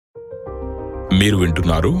మీరు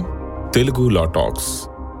వింటున్నారు తెలుగు లా టాక్స్.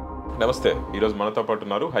 నమస్తే. ఈరోజు మనతో పాటు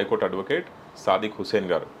ఉన్నారు హైకోర్టు అడ్వకేట్ సాదిక్ హుసేన్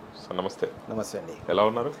గారు. సార్ నమస్తే. నమస్తే అండి. ఎలా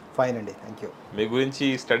ఉన్నారు? ఫైన్ అండి, థ్యాంక్ యూ. మీ గురించి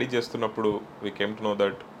స్టడీ చేస్తున్నప్పుడు we came to know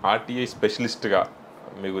that RTI స్పెషలిస్ట్గా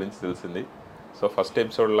మీ గురించి తెలిసింది. సో ఫస్ట్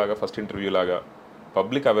ఎపిసోడ్ లాగా, ఫస్ట్ ఇంటర్వ్యూ లాగా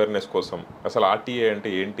పబ్లిక్ అవేర్నెస్ కోసం అసలు ఆర్టీఐ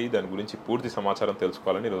అంటే ఏంటి, దాని గురించి పూర్తి సమాచారం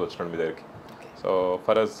తెలుసుకోవాలని ఈరోజు వచ్చినాడు మీ దగ్గరికి. So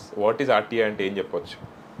for us what is RTI అంటే ఏం చెప్పొచ్చు?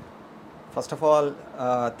 First of all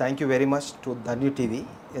thank you very much to ధన్యూ TV.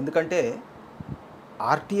 ఎందుకంటే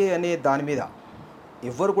ఆర్టీఐ అనే దాని మీద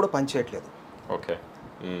ఎవ్వరు కూడా పనిచేయట్లేదు. ఓకే.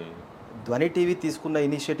 ధ్వని టీవీ తీసుకున్న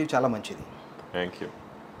ఇనిషియేటివ్ చాలా మంచిది. Thank you.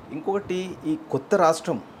 ఇంకొకటి, ఈ కొత్త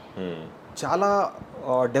రాష్ట్రం చాలా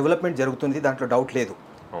డెవలప్మెంట్ జరుగుతుంది, దాంట్లో డౌట్ లేదు.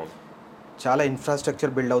 చాలా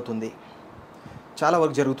ఇన్ఫ్రాస్ట్రక్చర్ బిల్డ్ అవుతుంది, చాలా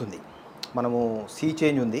వర్క్ జరుగుతుంది. మనము సీ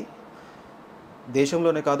చేంజ్ ఉంది.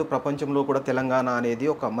 దేశంలోనే కాదు, ప్రపంచంలో కూడా తెలంగాణ అనేది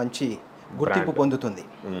ఒక మంచి గుర్తింపు పొందుతుంది.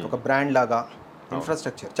 ఒక బ్రాండ్ లాగా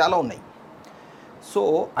ఇన్ఫ్రాస్ట్రక్చర్ చాలా ఉన్నాయి. సో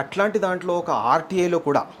అట్లాంటి దాంట్లో ఒక ఆర్టీఐలో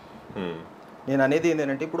కూడా నేను అనేది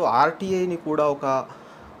ఏంటంటే, ఇప్పుడు ఆర్టీఐని కూడా ఒక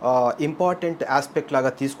ఇంపార్టెంట్ ఆస్పెక్ట్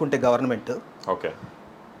లాగా తీసుకుంటే గవర్నమెంట్, ఓకే,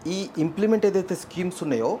 ఈ ఇంప్లిమెంట్ ఏదైతే స్కీమ్స్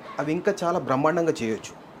ఉన్నాయో అవి ఇంకా చాలా బ్రహ్మాండంగా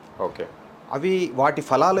చేయొచ్చు. ఓకే. అవి వాటి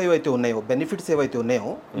ఫలాలు ఏవైతే ఉన్నాయో, బెనిఫిట్స్ ఏవైతే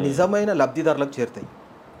ఉన్నాయో నిజమైన లబ్ధిదారులకు చేరుతాయి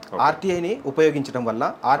ఆర్టీఐని ఉపయోగించడం వల్ల,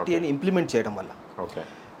 ఆర్టీఐని ఇంప్లిమెంట్ చేయడం వల్ల. ఓకే.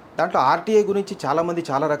 దాంట్లో ఆర్టీఐ గురించి చాలామంది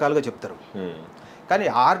చాలా రకాలుగా చెప్తారు. కానీ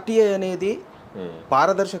ఆర్టీఐ అనేది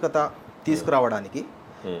పారదర్శకత తీసుకురావడానికి,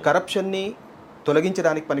 కరప్షన్ని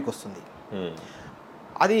తొలగించడానికి పనికొస్తుంది.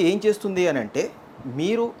 అది ఏం చేస్తుంది అని అంటే,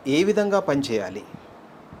 మీరు ఏ విధంగా పనిచేయాలి,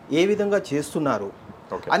 ఏ విధంగా చేస్తున్నారు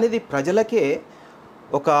అనేది ప్రజలకే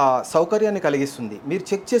ఒక సౌకర్యాన్ని కలిగిస్తుంది. మీరు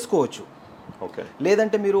చెక్ చేసుకోవచ్చు,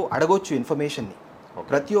 లేదంటే మీరు అడగొచ్చు ఇన్ఫర్మేషన్ని.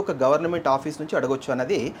 ప్రతి ఒక్క గవర్నమెంట్ ఆఫీస్ నుంచి అడగొచ్చు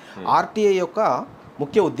అన్నది ఆర్టీఐ యొక్క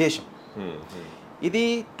ముఖ్య ఉద్దేశం. ఇది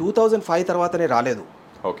 2005 తర్వాతనే రాలేదు.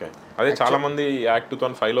 ఓకే. అదే చాలా మంది యాక్ట్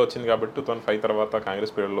 2005లో వచ్చింది కాబట్టి, 2005 తర్వాత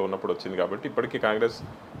కాంగ్రెస్ పీరియడ్లో ఉన్నప్పుడు వచ్చింది కాబట్టి, ఇప్పటికీ కాంగ్రెస్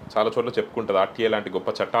చాలా చోట్ల చెప్పుకుంటుంది ఆర్టీఐ లాంటి గొప్ప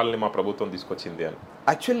చట్టాలని మా ప్రభుత్వం తీసుకొచ్చింది అని.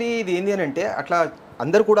 యాక్చువల్లీ ఇది ఏంటి అని అంటే, అట్లా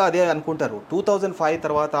అందరు కూడా అదే అనుకుంటారు. 2005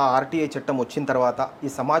 తర్వాత ఆర్టీఐ చట్టం వచ్చిన తర్వాత,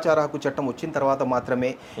 ఈ సమాచార హక్కు చట్టం వచ్చిన తర్వాత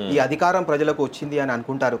మాత్రమే ఈ అధికారం ప్రజలకు వచ్చింది అని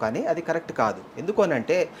అనుకుంటారు. కానీ అది కరెక్ట్ కాదు. ఎందుకు అని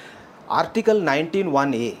అంటే, ఆర్టికల్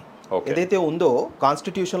 19(1)A ఏదైతే ఉందో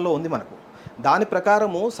కాన్స్టిట్యూషన్లో ఉంది మనకు. దాని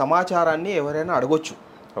ప్రకారము సమాచారాన్ని ఎవరైనా అడగొచ్చు,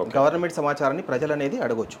 గవర్నమెంట్ సమాచారాన్ని ప్రజలు అనేది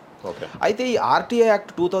అడగొచ్చు. అయితే ఈ ఆర్టీఐ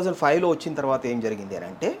యాక్ట్ 2005లో వచ్చిన తర్వాత ఏం జరిగింది అని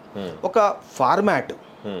అంటే, ఒక ఫార్మాట్,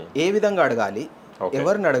 ఏ విధంగా అడగాలి,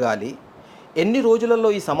 ఎవరిని అడగాలి, ఎన్ని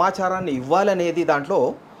రోజులలో ఈ సమాచారాన్ని ఇవ్వాలనేది దాంట్లో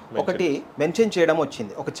ఒకటి మెన్షన్ చేయడం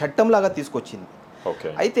వచ్చింది, ఒక చట్టంలాగా తీసుకొచ్చింది.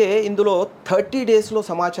 అయితే ఇందులో 30 డేస్లో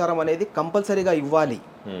సమాచారం అనేది కంపల్సరీగా ఇవ్వాలి.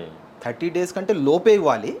 30 డేస్ కంటే లోపే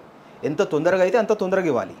ఇవ్వాలి. ఎంత తొందరగా అయితే అంత తొందరగా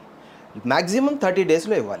ఇవ్వాలి. మ్యాక్సిమం 30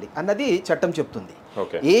 డేస్లో ఇవ్వాలి అన్నది చట్టం చెప్తుంది.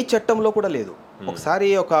 ఏ చట్టంలో కూడా లేదు. ఒకసారి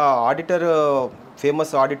ఒక ఆడిటర్,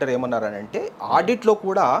 ఫేమస్ ఆడిటర్ ఏమన్నారనంటే, ఆడిట్లో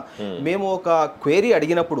కూడా మేము ఒక క్వెరీ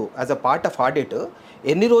అడిగినప్పుడు as a part of audit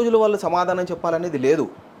ఎన్ని రోజులు వాళ్ళు సమాధానం చెప్పాలనేది లేదు.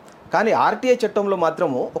 కానీ ఆర్టీఐ చట్టంలో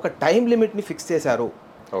మాత్రము ఒక టైం లిమిట్ని ఫిక్స్ చేశారు.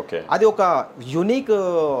 అది ఒక యూనిక్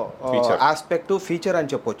ఆస్పెక్ట్, ఫీచర్ అని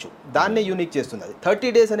చెప్పొచ్చు. దాన్నే యూనిక్ చేస్తుంది. అది 30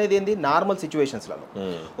 డేస్ అనేది ఏంది, నార్మల్ సిచ్యువేషన్స్లలో.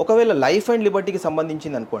 ఒకవేళ లైఫ్ అండ్ లిబర్టీకి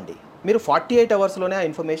సంబంధించింది అనుకోండి, మీరు 48 అవర్స్లోనే ఆ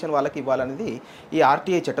ఇన్ఫర్మేషన్ వాళ్ళకి ఇవ్వాలనేది ఈ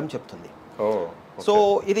ఆర్టీఐ చట్టం చెప్తుంది. సో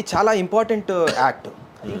ఇది చాలా ఇంపార్టెంట్ యాక్ట్.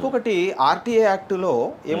 ఇంకొకటి, ఆర్టీఐ యాక్ట్లో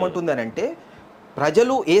ఏమంటుంది అని అంటే,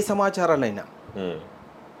 ప్రజలు ఏ సమాచారాలైనా,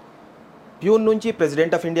 ప్యూన్ నుంచి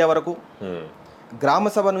ప్రెసిడెంట్ ఆఫ్ ఇండియా వరకు, గ్రామ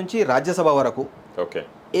సభ నుంచి రాజ్యసభ వరకు,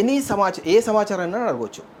 ఏ సమాచారాన్ని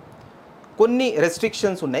అడగవచ్చు. కొన్ని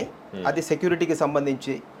రెస్ట్రిక్షన్స్ ఉన్నాయి. అది సెక్యూరిటీకి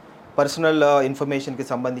సంబంధించి, పర్సనల్ ఇన్ఫర్మేషన్కి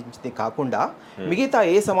సంబంధించింది కాకుండా మిగతా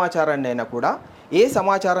ఏ సమాచారాన్ని అయినా కూడా, ఏ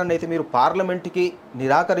సమాచారాన్ని అయితే మీరు పార్లమెంట్కి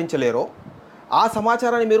నిరాకరించలేరో ఆ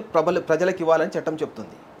సమాచారాన్ని మీరు ప్రజలకు ఇవ్వాలని చట్టం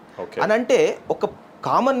చెప్తుంది. అని అంటే ఒక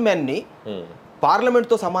కామన్ మ్యాన్ని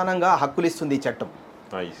పార్లమెంట్తో సమానంగా హక్కులు ఇస్తుంది ఈ చట్టం.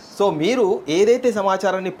 సో మీరు ఏదైతే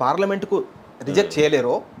సమాచారాన్ని పార్లమెంట్కు రిజెక్ట్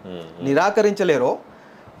చేయలేరో, నిరాకరించలేరో,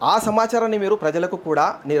 ఆ సమాచారాన్ని మీరు ప్రజలకు కూడా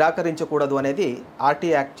నిరాకరించకూడదు అనేది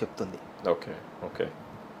ఆర్టీఐ యాక్ట్ చెప్తుంది. ఓకే. ఓకే.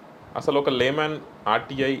 అసలు ఒక లేమన్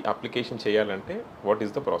ఆర్టీఐ అప్లికేషన్ చేయాలంటే what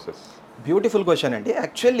is the process? Beautiful question అండి.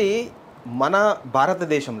 యాక్చువల్లీ మన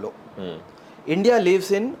భారతదేశంలో India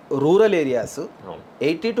lives in rural areas.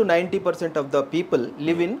 80 to 90% of the people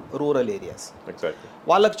live in rural areas.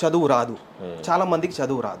 వాళ్ళకి చదువు రాదు, చాలా మందికి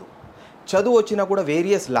చదువు రాదు. చదువు వచ్చినా కూడా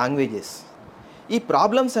వేరియస్ లాంగ్వేజెస్. ఈ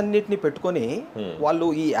ప్రాబ్లమ్స్ అన్నిటిని పెట్టుకొని వాళ్ళు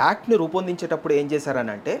ఈ యాక్ట్ని రూపొందించేటప్పుడు ఏం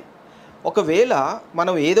చేశారని అంటే, ఒకవేళ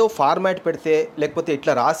మనం ఏదో ఫార్మాట్ పెడితే, లేకపోతే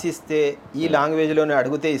ఇట్లా రాసిస్తే ఈ లాంగ్వేజ్లోనే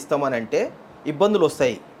అడిగితే ఇస్తామని అంటే ఇబ్బందులు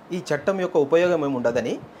వస్తాయి. ఈ చట్టం యొక్క ఉపయోగం ఏమి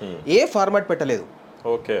ఉండదని ఏ ఫార్మాట్ పెట్టలేదు.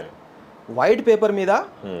 ఓకే. వైట్ పేపర్ మీద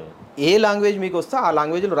ఏ లాంగ్వేజ్ మీకు వస్తే ఆ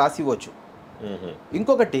లాంగ్వేజ్లో రాసి ఇవ్వచ్చు.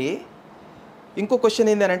 ఇంకో క్వశ్చన్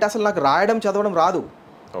ఏంటంటే అసలు నాకు రాయడం చదవడం రాదు,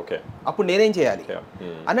 ఓకే, అప్పుడు నేనేం చేయాలి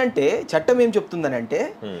అని అంటే చట్టం ఏం చెప్తుందనంటే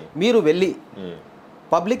మీరు వెళ్ళి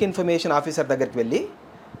పబ్లిక్ ఇన్ఫర్మేషన్ ఆఫీసర్ దగ్గరికి వెళ్ళి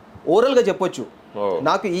ఓరల్గా చెప్పొచ్చు,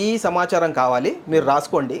 నాకు ఈ సమాచారం కావాలి మీరు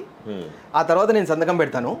రాసుకోండి, ఆ తర్వాత నేను సంతకం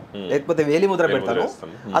పెడతాను లేకపోతే వేలి ముద్ర పెడతాను,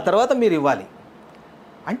 ఆ తర్వాత మీరు ఇవ్వాలి.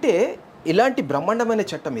 అంటే ఇలాంటి బ్రహ్మాండమైన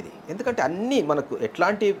చట్టం ఇది. ఎందుకంటే అన్నీ మనకు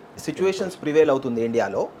ఎట్లాంటి సిచ్యువేషన్స్ ప్రివేల్ అవుతుంది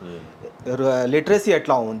ఇండియాలో, లిటరసీ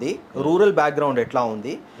ఎట్లా ఉంది, రూరల్ బ్యాక్గ్రౌండ్ ఎట్లా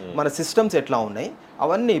ఉంది, మన సిస్టమ్స్ ఎట్లా ఉన్నాయి,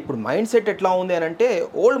 అవన్నీ ఇప్పుడు మైండ్ సెట్ ఎట్లా ఉంది అని అంటే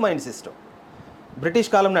ఓల్డ్ మైండ్ సిస్టమ్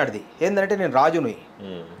బ్రిటిష్ కాలం నాటిది. ఏంటంటే నేను రాజుని,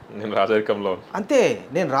 నేను రాజరికంలో అంతే,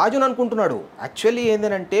 నేను రాజుని అనుకుంటున్నాడు. యాక్చువల్లీ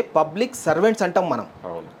ఏంటంటే పబ్లిక్ సర్వెంట్స్ అంటాం మనం,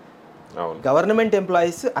 గవర్నమెంట్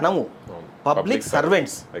ఎంప్లాయీస్ అనము, పబ్లిక్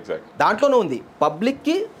సర్వెంట్స్. దాంట్లోనే ఉంది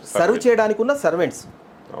పబ్లిక్కి సర్వ్ చేయడానికి ఉన్న సర్వెంట్స్.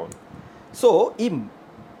 సో ఈ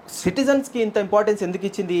సిటిజన్స్కి ఇంత ఇంపార్టెన్స్ ఎందుకు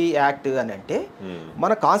ఇచ్చింది ఈ యాక్ట్ అని అంటే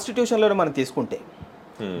మన కాన్స్టిట్యూషన్లోనే మనం తీసుకుంటే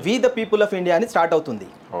we the people of India అని స్టార్ట్ అవుతుంది.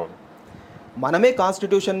 మనమే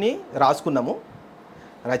కాన్స్టిట్యూషన్ని రాసుకున్నాము,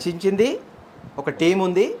 రచించింది ఒక టీం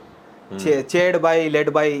ఉంది,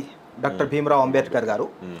 led by doctor Bhimrao Ambedkar garu.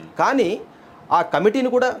 కానీ ఆ కమిటీని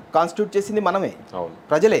కూడా కాన్స్టిట్యూట్ చేసింది మనమే,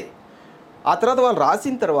 ప్రజలే. ఆ తర్వాత వాళ్ళు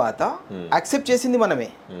రాసిన తర్వాత యాక్సెప్ట్ చేసింది మనమే,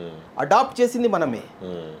 అడాప్ట్ చేసింది మనమే.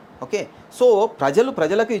 ఓకే, సో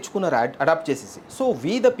ప్రజలకు ఇచ్చుకున్నారు అడాప్ట్ చేసేసి. So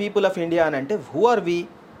we the people of India అని అంటే who are we?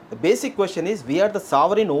 The basic question is we are the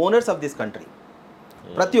sovereign owners of this country.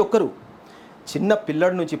 ప్రతి ఒక్కరు, చిన్న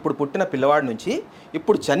పిల్లడి నుంచి, ఇప్పుడు పుట్టిన పిల్లవాడి నుంచి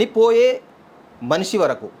ఇప్పుడు చనిపోయే మనిషి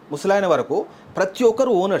వరకు, ముసలాయన వరకు ప్రతి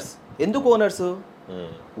ఒక్కరు ఓనర్స్. ఎందుకు ఓనర్స్?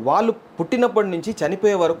 వాళ్ళు పుట్టినప్పటి నుంచి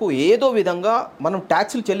చనిపోయే వరకు ఏదో విధంగా మనం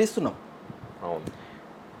ట్యాక్సులు చెల్లిస్తున్నాం.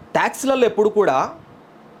 ట్యాక్స్లలో ఎప్పుడు కూడా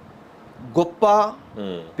గొప్ప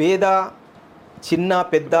పేద, చిన్న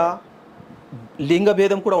పెద్ద లింగ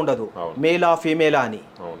భేదం కూడా ఉండదు, మేలా ఫీమేలా అని.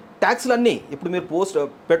 ట్యాక్స్లు అన్నీ, ఇప్పుడు మీరు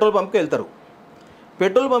పెట్రోల్ బంప్కి వెళ్తారు,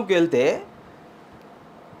 పెట్రోల్ బంప్కి వెళ్తే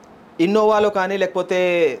ఇన్నోవాలో కానీ లేకపోతే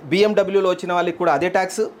బిఎండబ్ల్యూలో వచ్చిన వాళ్ళకి కూడా అదే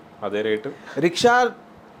ట్యాక్స్, అదే రేటు, రిక్షా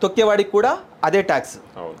తొక్కేవాడికి కూడా అదే ట్యాక్స్.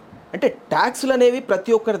 అంటే ట్యాక్స్లు అనేవి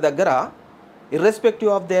ప్రతి ఒక్కరి దగ్గర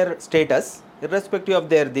irrespective of their status, irrespective of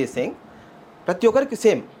their this thing, ప్రతి ఒక్కరికి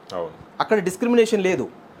సేమ్, అక్కడ డిస్క్రిమినేషన్ లేదు.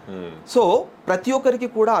 సో ప్రతి ఒక్కరికి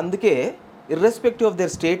కూడా అందుకే irrespective of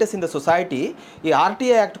their status in the society ఈ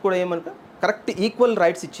ఆర్టీఐ యాక్ట్ కూడా ఏమంటే కరెక్ట్ ఈక్వల్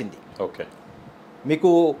రైట్స్ ఇచ్చింది. ఓకే, మీకు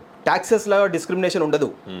ట్యాక్సెస్లో డిస్క్రిమినేషన్ ఉండదు,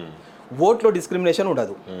 ఓట్లో డిస్క్రిమినేషన్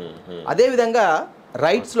ఉండదు, అదేవిధంగా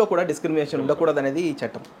రైట్స్లో కూడా డిస్క్రిమినేషన్ ఉండకూడదు అనేది ఈ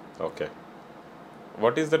చట్టం. Okay,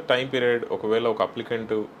 what is the time period? ఒకవేళ ఒక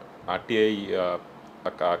అప్లికెంట్ ఆర్టీఐ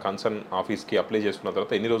కన్సర్న్ ఆఫీస్కి అప్లై చేసుకున్న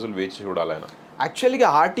తర్వాత ఎన్ని రోజులు వేచి చూడాలి ఆయన? యాక్చువల్గా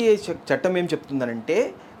ఆర్టీఐ చట్టం ఏం చెప్తుందనంటే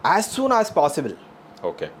as soon as possible.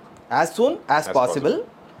 Okay, as soon as possible,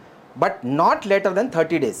 but not later than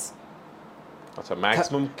 30 days.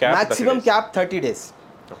 Maximum cap 30 days.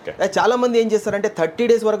 చాలా మంది ఏం చేస్తారంటే 30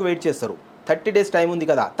 days వరకు వెయిట్ చేస్తారు. 30 days టైం ఉంది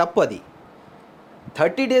కదా, తప్పు అది.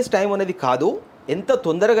 30 days టైం అనేది కాదు, ఎంత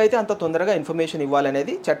తొందరగా అయితే అంత తొందరగా ఇన్ఫర్మేషన్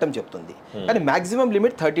ఇవ్వాలనేది చట్టం చెప్తుంది. కానీ మ్యాక్సిమం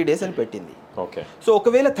లిమిట్ 30 days అని పెట్టింది. ఓకే, సో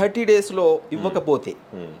ఒకవేళ 30 daysలో ఇవ్వకపోతే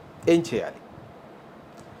ఏం చేయాలి?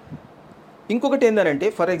 ఇంకొకటి ఏంటంటే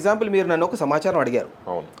ఫర్ ఎగ్జాంపుల్ మీరు నన్ను ఒక సమాచారం అడిగారు,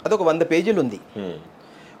 అదొక 100 పేజీలు ఉంది.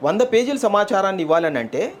 100 పేజీల సమాచారాన్ని ఇవ్వాలని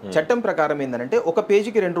అంటే చట్టం ప్రకారం ఏంటంటే ఒక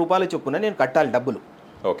పేజీకి ₹2 చొప్పున నేను కట్టాలి డబ్బులు.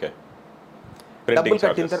 ఓకే, డబ్బులు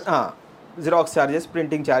కట్టిన తర్వాత జిరాక్స్ ఛార్జెస్,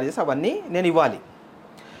 ప్రింటింగ్ ఛార్జెస్ అవన్నీ నేను ఇవ్వాలి.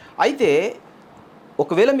 అయితే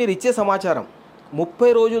ఒకవేళ మీరు ఇచ్చే సమాచారం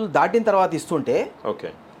 30 రోజులు దాటిన తర్వాత ఇస్తుంటే ఓకే,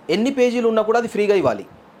 ఎన్ని పేజీలు ఉన్నా కూడా అది ఫ్రీగా ఇవ్వాలి.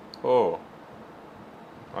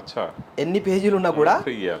 ఎన్ని పేజీలు ఉన్నా కూడా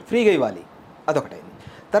ఫ్రీగా ఇవ్వాలి, అదొకటైంది.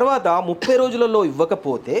 తర్వాత 30 రోజులలో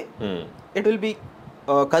ఇవ్వకపోతే it will be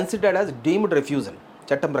considered as deemed refusal.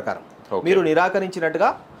 చట్టం ప్రకారం మీరు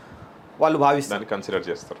నిరాకరించినట్టుగా వాళ్ళు భావిస్తారు,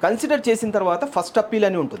 కన్సిడర్ చేసిన తర్వాత ఫస్ట్ అప్పీల్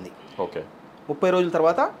అని ఉంటుంది. ఓకే, 30 రోజుల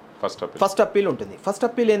తర్వాత ఫస్ట్ అప్పీల్ ఉంటుంది. ఫస్ట్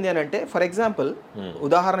అప్పీల్ ఏంటి అని అంటే ఫర్ ఎగ్జాంపుల్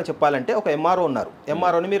ఉదాహరణ చెప్పాలంటే ఒక ఎంఆర్ఓ ఉన్నారు,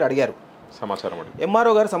 ఎంఆర్ఓని మీరు అడిగారు సమాచారం,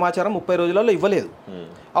 ఎంఆర్ఓ గారు సమాచారం 30 రోజులలో ఇవ్వలేదు.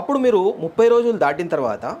 అప్పుడు మీరు 30 రోజులు దాటిన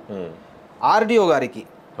తర్వాత ఆర్డీఓ గారికి,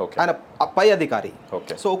 ఆయన పై అధికారి,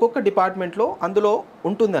 సో ఒక్కొక్క డిపార్ట్మెంట్లో అందులో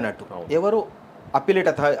ఉంటుంది అన్నట్టు ఎవరు అప్పీలేట్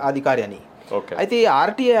అధికారి అని. అయితే ఈ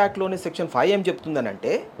ఆర్టీఐ యాక్ట్లోని సెక్షన్ 5 ఏం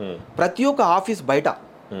చెప్తుందనంటే ప్రతి ఒక్క ఆఫీస్ బయట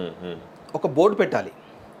ఒక బోర్డు పెట్టాలి.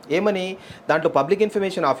 ఏమని? దాంట్లో పబ్లిక్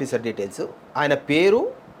ఇన్ఫర్మేషన్ ఆఫీసర్ డీటెయిల్స్, ఆయన పేరు,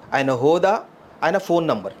 ఆయన హోదా, ఆయన ఫోన్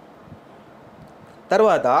నంబర్,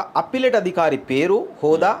 తర్వాత అప్పీలేట్ అధికారి పేరు,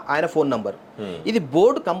 హోదా, ఆయన ఫోన్ నంబర్. ఇది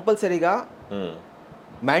బోర్డు కంపల్సరీగా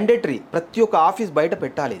మ్యాండేటరీ, ప్రతి ఒక్క ఆఫీస్ బయట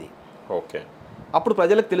పెట్టాలి ఇది. ఓకే. అప్పుడు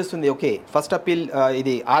ప్రజలకు తెలుస్తుంది, ఓకే ఫస్ట్ అప్పీల్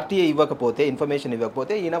ఇది ఆర్టీఐ ఇవ్వకపోతే, ఇన్ఫర్మేషన్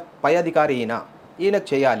ఇవ్వకపోతే ఈయన పై అధికారి ఈయనకు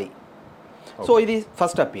చేయాలి. సో ఇది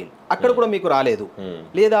ఫస్ట్ అప్పీల్. అక్కడ కూడా మీకు రాలేదు,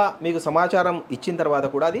 లేదా మీకు సమాచారం ఇచ్చిన తర్వాత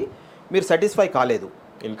కూడా అది మీరు సాటిస్ఫై కాలేదు,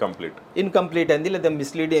 ఇన్కంప్లీట్ అయింది, లేదా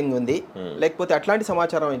మిస్లీడింగ్ ఉంది, లేకపోతే అట్లాంటి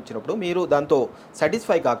సమాచారం ఇచ్చినప్పుడు మీరు దాంతో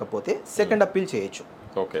సాటిస్ఫై కాకపోతే సెకండ్ అప్పీల్ చేయొచ్చు.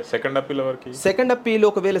 ఓకే. సెకండ్ అప్పీల్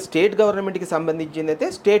ఒకవేళ స్టేట్ గవర్నమెంట్కి సంబంధించింది అయితే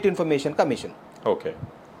స్టేట్ ఇన్ఫర్మేషన్ కమిషన్. ఓకే.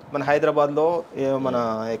 మన హైదరాబాద్లో మన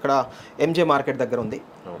ఇక్కడ ఎంజే మార్కెట్ దగ్గర ఉంది.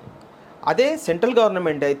 అదే సెంట్రల్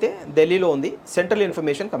గవర్నమెంట్ అయితే ఢిల్లీలో ఉంది, central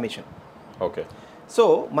information commission. Okay. So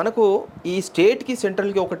మనకు ఈ స్టేట్కి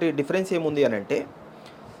సెంట్రల్కి ఒకటి డిఫరెన్స్ ఏముంది అని అంటే,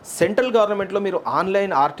 సెంట్రల్ గవర్నమెంట్లో మీరు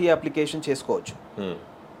ఆన్లైన్ ఆర్టీఐ అప్లికేషన్ చేసుకోవచ్చు,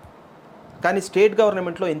 కానీ స్టేట్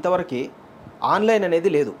గవర్నమెంట్లో ఇంతవరకు ఆన్లైన్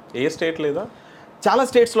అనేది లేదు. ఏ స్టేట్ లేదా? చాలా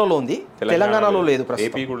స్టేట్స్లో ఉంది, తెలంగాణలో లేదు,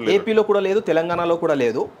 ఏపీలో కూడా లేదు, తెలంగాణలో కూడా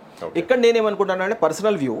లేదు. ఇక్కడ నేనేమనుకుంటున్నానంటే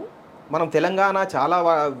పర్సనల్ వ్యూ, మనం తెలంగాణ చాలా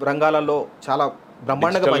రంగాలలో చాలా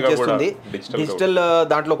బ్రహ్మాండంగా పనిచేస్తుంది, డిజిటల్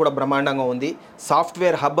దాంట్లో కూడా బ్రహ్మాండంగా ఉంది,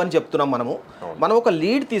 సాఫ్ట్వేర్ హబ్ అని చెప్తున్నాం మనం ఒక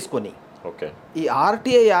లీడ్ తీసుకొని ఈ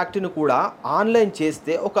ఆర్టీఐ యాక్ట్ని కూడా ఆన్లైన్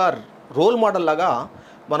చేస్తే ఒక రోల్ మోడల్ లాగా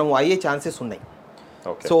మనం అయ్యే ఛాన్సెస్ ఉన్నాయి.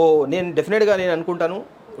 సో నేను డెఫినెట్గా అనుకుంటాను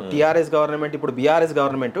టీఆర్ఎస్ గవర్నమెంట్, ఇప్పుడు బీఆర్ఎస్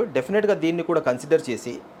గవర్నమెంట్ డెఫినెట్గా దీన్ని కూడా కన్సిడర్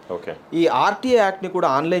చేసి ఈ ఆర్టీఐ యాక్ట్ని కూడా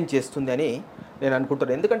ఆన్లైన్ చేస్తుంది అని నేను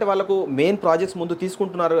అనుకుంటున్నాను. ఎందుకంటే వాళ్ళకు మెయిన్ ప్రాజెక్ట్స్ ముందు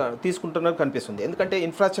తీసుకుంటున్నారు కనిపిస్తుంది, ఎందుకంటే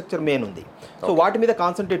ఇన్ఫ్రాస్ట్రక్చర్ మెయిన్ ఉంది. సో వాటి మీద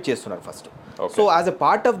కాన్సన్ట్రేట్ చేస్తున్నారు first. So as a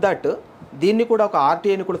part of that దీన్ని కూడా ఒక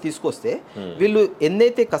ఆర్టీఐని కూడా తీసుకొస్తే వీళ్ళు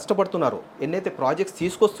ఎన్నైతే కష్టపడుతున్నారో, ఎన్నైతే ప్రాజెక్ట్స్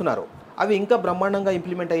తీసుకొస్తున్నారో అవి ఇంకా బ్రహ్మాండంగా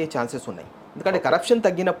ఇంప్లిమెంట్ అయ్యే ఛాన్సెస్ ఉన్నాయి. ఎందుకంటే కరప్షన్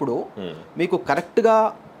తగ్గినప్పుడు మీకు కరెక్ట్గా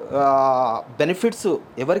బెనిఫిట్స్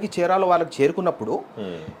ఎవరికి చేరాలో వాళ్ళకి చేరుకున్నప్పుడు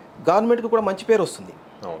గవర్నమెంట్కి కూడా మంచి పేరు వస్తుంది,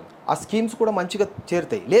 ఆ స్కీమ్స్ కూడా మంచిగా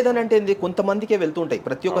చేరుతాయి. లేదని అంటే కొంతమందికే వెళ్తుంటాయి,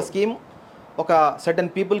 ప్రతి ఒక్క స్కీమ్ ఒక సర్టన్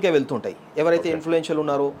పీపుల్కే వెళ్తుంటాయి, ఎవరైతే ఇన్ఫ్లుయెన్షియల్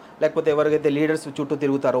ఉన్నారో లేకపోతే ఎవరికైతే లీడర్స్ చుట్టూ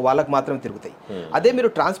తిరుగుతారో వాళ్ళకి మాత్రమే తిరుగుతాయి. అదే మీరు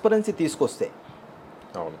ట్రాన్స్పరెన్సీ తీసుకొస్తే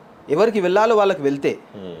ఎవరికి వెళ్ళాలో వాళ్ళకి వెళ్తే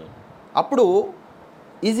అప్పుడు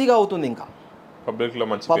ఈజీగా అవుతుంది, ఇంకా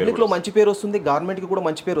పబ్లిక్లో మంచి పేరు వస్తుంది, గవర్నమెంట్కి కూడా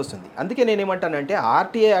మంచి పేరు వస్తుంది. అందుకే నేనేమంటానంటే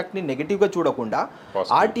ఆర్టీఐ యాక్ట్ని నెగిటివ్గా చూడకుండా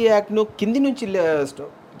ఆర్టీఐ యాక్ట్ను కింది నుంచి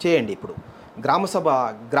చేయండి. ఇప్పుడు గ్రామ సభ,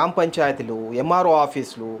 గ్రామ పంచాయతీలు, ఎంఆర్ఓ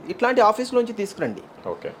ఆఫీసులు, ఇట్లాంటి ఆఫీసుల నుంచి తీసుకురండి.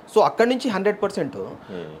 సో అక్కడి నుంచి 100%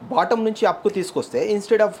 బాటమ్ నుంచి అప్కు తీసుకొస్తే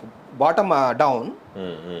instead of bottom down,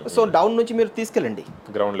 so down నుంచి మీరు తీసుకెళ్ళండి,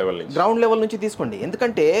 గ్రౌండ్ లెవెల్ నుంచి తీసుకోండి.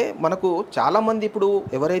 ఎందుకంటే మనకు చాలామంది ఇప్పుడు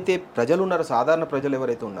ఎవరైతే ప్రజలు ఉన్నారో, సాధారణ ప్రజలు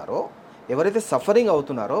ఎవరైతే ఉన్నారో, ఎవరైతే సఫరింగ్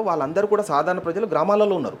అవుతున్నారో వాళ్ళందరూ కూడా సాధారణ ప్రజలు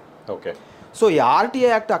గ్రామాలలో ఉన్నారు. సో ఈ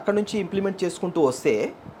ఆర్టీఐ యాక్ట్ అక్కడ నుంచి ఇంప్లిమెంట్ చేసుకుంటూ వస్తే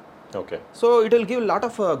so it will give lot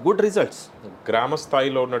of good results. గ్రామ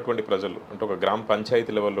స్థాయిలో ఉన్నటువంటి ప్రజలు అంటే ఒక గ్రామ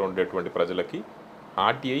పంచాయతీ లెవెల్లో ఉండేటువంటి ప్రజలకి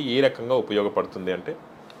ఆర్టీఐ ఏ రకంగా ఉపయోగపడుతుంది అంటే,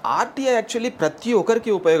 ఆర్టీఐ యాక్చువల్లీ ప్రతి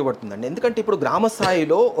ఒక్కరికి ఉపయోగపడుతుందండి. ఎందుకంటే ఇప్పుడు గ్రామ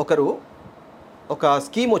స్థాయిలో ఒకరు ఒక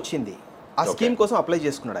స్కీమ్ వచ్చింది, ఆ స్కీమ్ కోసం అప్లై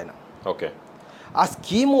చేసుకున్నాడు ఆయన. ఆ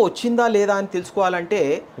స్కీమ్ వచ్చిందా లేదా అని తెలుసుకోవాలంటే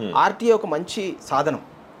ఆర్టీఐ ఒక మంచి సాధనం.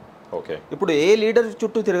 ఇప్పుడు ఏ లీడర్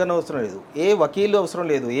చుట్టూ తిరగని అవసరం లేదు, ఏ వకీలు అవసరం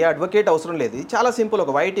లేదు, ఏ అడ్వకేట్ అవసరం లేదు. ఇది చాలా సింపుల్,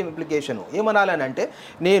 ఒక వైట్ అప్లికేషన్. ఏమనాలని అంటే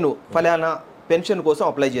నేను ఫలానా పెన్షన్ కోసం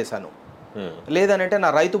అప్లై చేశాను, లేదనంటే నా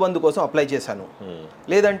రైతు బంధు కోసం అప్లై చేశాను,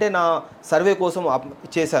 లేదంటే నా సర్వే కోసం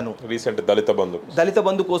చేశాను, రీసెంట్ దళిత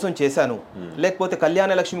బంధు కోసం చేశాను, లేకపోతే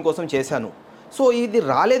కళ్యాణ లక్ష్మి కోసం చేశాను. సో ఇది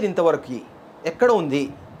రాలేదు ఇంతవరకు, ఎక్కడ ఉంది,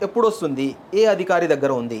 ఎప్పుడు వస్తుంది, ఏ అధికారి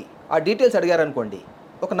దగ్గర ఉంది, ఆ డీటెయిల్స్ అడిగారనుకోండి,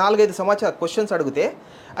 ఒక 4-5 సమాచార క్వశ్చన్స్ అడిగితే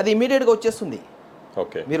అది ఇమీడియట్గా వచ్చేస్తుంది.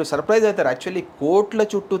 మీరు సర్ప్రైజ్ అవుతారు. యాక్చువల్లీ కోట్ల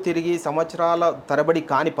చుట్టూ తిరిగి సంవత్సరాల తరబడి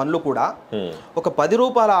కాని పనులు కూడా ఒక 10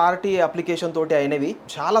 రూపాయల ఆర్టీఐ అప్లికేషన్ తోటి అయినవి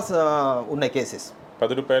చాలా ఉన్నాయి కేసెస్.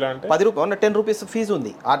 10 రూపాయలు అంటే 10 రూపాయలు, 10 రూపీస్ ఫీజు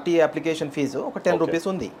ఉంది, ఆర్టీఐ అప్లికేషన్ ఫీజు ఒక 10 రూపీస్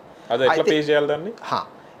ఉంది.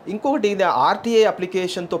 ఇంకొకటి ఇది ఆర్టీఐ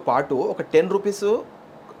అప్లికేషన్తో పాటు ఒక 10 రూపీస్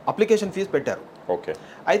అప్లికేషన్ ఫీజు పెట్టారు.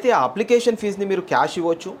 అయితే ఆ అప్లికేషన్ ఫీజుని మీరు క్యాష్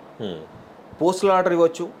ఇవ్వచ్చు, పోస్టల్ ఆర్డర్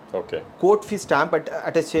ఇవ్వచ్చు, కోర్ట్ ఫీ స్టాంప్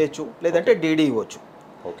అటాచ్ చేయొచ్చు, లేదంటే డీడీ ఇవ్వచ్చు.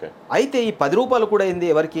 అయితే ఈ 10 రూపాయలు కూడా ఏంది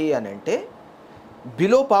ఎవరికి అని అంటే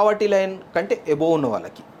బిలో పావర్టీ లైన్ కంటే ఎబోవ్ ఉన్న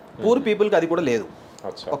వాళ్ళకి, పూర్ పీపుల్కి అది కూడా లేదు.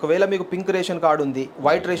 ఒకవేళ మీకు పింక్ రేషన్ కార్డు ఉంది,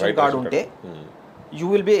 వైట్ రేషన్ కార్డు ఉంటే you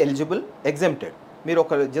will be eligible, exempted. మీరు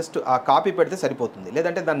ఒక జస్ట్ ఆ కాపీ పెడితే సరిపోతుంది,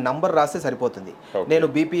 లేదంటే దాని నంబర్ రాస్తే సరిపోతుంది. నేను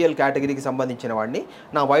బీపీఎల్ కేటగిరీకి సంబంధించిన వాడిని,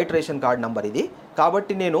 నా వైట్ రేషన్ కార్డ్ నంబర్ ఇది,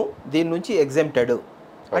 కాబట్టి నేను దీని నుంచి ఎగ్జెంప్టెడ్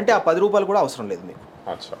అంటే ఆ 10 రూపాయలు కూడా అవసరం లేదు మీకు.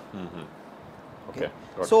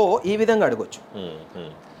 సో ఈ విధంగా అడగొచ్చు.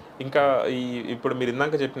 ఇంకా ఇప్పుడు మీరు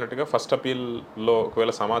ఇందాక చెప్పినట్టుగా ఫస్ట్ అపీల్లో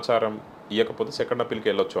ఒకవేళ సమాచారం ఇవ్వకపోతే సెకండ్ అపీల్కి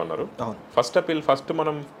వెళ్ళొచ్చు అన్నారు. ఫస్ట్ అపీల్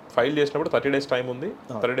మనం ఫైల్ చేసినప్పుడు 30 days టైం ఉంది.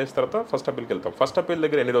 30 days తర్వాత ఫస్ట్ అపీల్కి వెళ్తాం. ఫస్ట్ అపీల్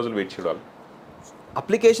దగ్గర ఎన్ని రోజులు వెయిట్ చేయాలి?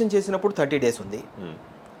 అప్లికేషన్ చేసినప్పుడు 30 days ఉంది.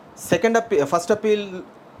 ఫస్ట్ అపీల్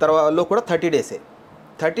తర్వాతలో కూడా 30 days.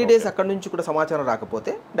 30 days అక్కడ నుంచి కూడా సమాచారం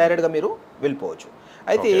రాకపోతే డైరెక్ట్గా మీరు వెళ్ళిపోవచ్చు.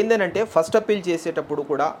 అయితే ఏంటంటే ఫస్ట్ అపీల్ చేసేటప్పుడు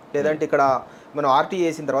కూడా లేదంటే ఇక్కడ మనం ఆర్టీఏ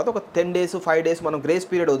వేసిన తర్వాత ఒక 10 days 5 days మనం గ్రేస్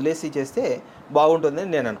పీరియడ్ వదిలేసి చేస్తే బాగుంటుందని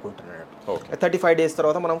నేను అనుకుంటున్నాను. 35 days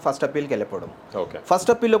తర్వాత మనం ఫస్ట్ అపీల్కి వెళ్ళిపోవడం.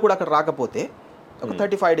 ఫస్ట్ అపీల్లో కూడా అక్కడ రాకపోతే ఒక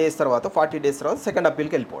 35 days తర్వాత 40 days తర్వాత సెకండ్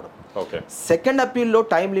అపీల్కి వెళ్ళిపోవడం. సెకండ్ అపీల్లో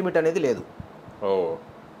టైం లిమిట్ అనేది లేదు.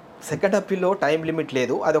 సెకండ్ అపీల్లో టైం లిమిట్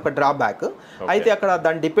లేదు, అది ఒక డ్రాబ్యాక్. అయితే అక్కడ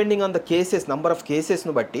దాని depending on the cases, number of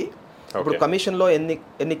కేసెస్ను బట్టి ఇప్పుడు కమిషన్లో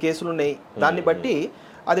ఎన్ని కేసులు ఉన్నాయి దాన్ని బట్టి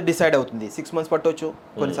అది డిసైడ్ అవుతుంది. 6 months పట్టవచ్చు,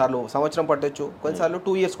 కొన్నిసార్లు సంవత్సరం పట్టవచ్చు, కొన్నిసార్లు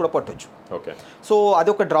 2 years కూడా పట్టవచ్చు. సో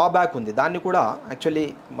అది ఒక డ్రాబ్యాక్ ఉంది, దాన్ని కూడా యాక్చువల్లీ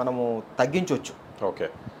మనము తగ్గించవచ్చు. ఓకే,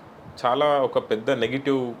 చాలా ఒక పెద్ద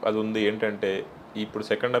నెగిటివ్ అది ఉంది. ఏంటంటే ఇప్పుడు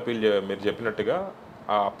సెకండ్ అపీల్ మీరు చెప్పినట్టుగా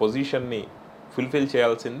ఆ పొజిషన్ని ఫుల్ఫిల్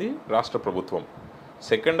చేయాల్సింది రాష్ట్ర ప్రభుత్వం.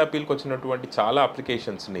 సెకండ్ అపీల్కి వచ్చినటువంటి చాలా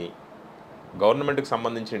అప్లికేషన్స్ని గవర్నమెంట్కి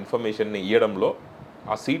సంబంధించిన ఇన్ఫర్మేషన్ని ఇవ్వడంలో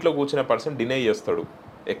ఆ సీట్లో కూర్చునే పర్సన్ డినై చేస్తాడు.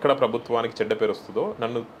 ఎక్కడ ప్రభుత్వానికి చెడ్డ పేరు వస్తుందో,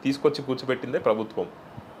 నన్ను తీసుకొచ్చి కూర్చోబెట్టిందే ప్రభుత్వం,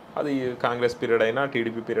 అది కాంగ్రెస్ పీరియడ్ అయినా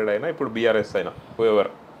టీడీపీ పీరియడ్ అయినా ఇప్పుడు బీఆర్ఎస్ అయినా హూఎవర్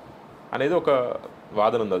అనేది ఒక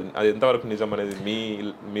వాదన ఉంది. అది ఎంతవరకు నిజం అనేది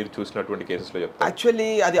మీరు చూసినటువంటి కేసెస్లో చెప్తారు? యాక్చువల్లీ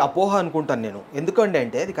అది అపోహ అనుకుంటాను నేను.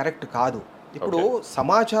 ఎందుకంటే అది కరెక్ట్ కాదు. ఇప్పుడు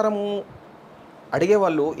సమాచారము అడిగే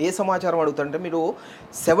వాళ్ళు ఏ సమాచారం అడుగుతారంటే మీరు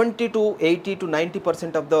 70 to 80 to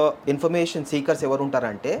 90% of the information seekers ఎవరు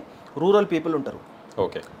ఉంటారంటే రూరల్ పీపుల్ ఉంటారు.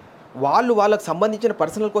 ఓకే, వాళ్ళకి సంబంధించిన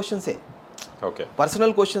పర్సనల్ క్వశ్చన్సే.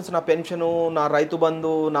 పర్సనల్ క్వశ్చన్స్, నా పెన్షను, నా రైతు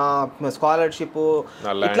బంధు, నా స్కాలర్షిప్,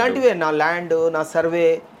 ఇట్లాంటివే, నా ల్యాండ్, నా సర్వే,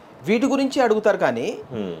 వీటి గురించి అడుగుతారు. కానీ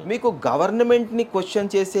మీకు గవర్నమెంట్ని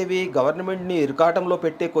క్వశ్చన్ చేసేవి, గవర్నమెంట్ని ఇరకాటంలో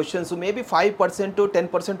పెట్టే క్వశ్చన్స్ మేబీ 5%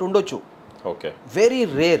 10% ఉండొచ్చు. Very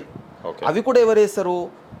rare. అవి కూడా ఎవరు వేస్తారు?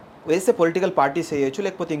 వేస్తే పొలిటికల్ పార్టీస్ వేయచ్చు,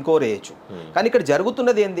 లేకపోతే ఇంకోరు వేయచ్చు. కానీ ఇక్కడ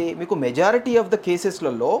జరుగుతున్నది ఏంది, మీకు majority of the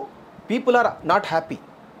కేసెస్లలో people are not happy.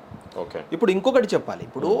 ఇప్పుడు ఇంకొకటి చెప్పాలి,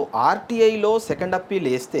 ఇప్పుడు ఆర్టీఐలో సెకండ్ అప్పీల్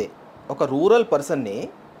వేస్తే ఒక రూరల్ పర్సన్ని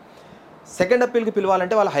సెకండ్ అప్పీల్కి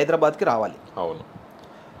పిలవాలంటే వాళ్ళు హైదరాబాద్కి రావాలి. అవును,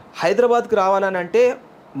 హైదరాబాద్కి రావాలని అంటే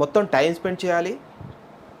మొత్తం టైం స్పెండ్ చేయాలి,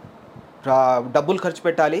 డబ్బులు ఖర్చు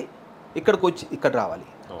పెట్టాలి, ఇక్కడికి వచ్చి ఇక్కడ రావాలి.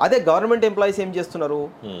 అదే గవర్నమెంట్ ఎంప్లాయీస్ ఏం చేస్తున్నారు,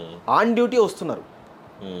 ఆన్ డ్యూటీ వస్తున్నారు.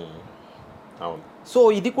 సో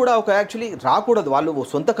ఇది కూడా ఒక యాక్చువల్లీ రాకూడదు, వాళ్ళు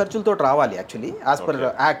సొంత ఖర్చులతో రావాలి యాక్చువల్లీ యాజ్ పర్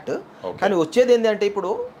యాక్ట్. కానీ వచ్చేది ఏంటంటే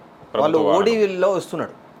ఇప్పుడు వాళ్ళు ఓడీలో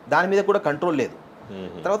వస్తున్నాడు, దాని మీద కూడా కంట్రోల్ లేదు.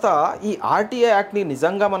 తర్వాత ఈ ఆర్టీఐ యాక్ట్ని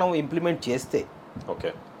నిజంగా మనం ఇంప్లిమెంట్ చేస్తే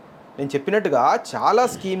నేను చెప్పినట్టుగా చాలా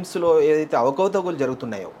స్కీమ్స్లో ఏదైతే అవకతవకలు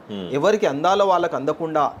జరుగుతున్నాయో, ఎవరికి అందాలో వాళ్ళకి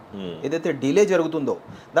అందకుండా ఏదైతే డిలే జరుగుతుందో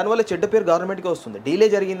దానివల్ల చెడ్డ పేరు గవర్నమెంట్కి వస్తుంది. డిలే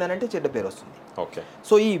జరిగిందని అంటే చెడ్డ పేరు వస్తుంది.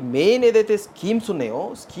 సో ఈ మెయిన్ ఏదైతే స్కీమ్స్ ఉన్నాయో,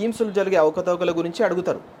 స్కీమ్స్లో జరిగే అవకతవకల గురించి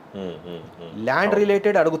అడుగుతారు, ల్యాండ్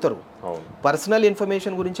రిలేటెడ్ అడుగుతారు, పర్సనల్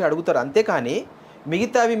ఇన్ఫర్మేషన్ గురించి అడుగుతారు. అంతేకాని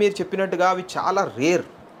మిగతావి మీరు చెప్పినట్టుగా అవి చాలా రేర్.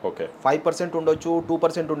 5% ఉండొచ్చు,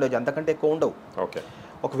 2% ఉండొచ్చు, అంతకంటే ఎక్కువ ఉండవు.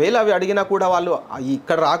 ఒకవేళ అవి అడిగినా కూడా వాళ్ళు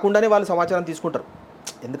ఇక్కడ రాకుండానే వాళ్ళు సమాచారం తీసుకుంటారు,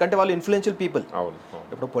 ఎందుకంటే వాళ్ళు ఇన్ఫ్లుయెన్షియల్ పీపుల్.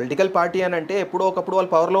 ఇప్పుడు పొలిటికల్ పార్టీ అని అంటే ఎప్పుడో ఒకప్పుడు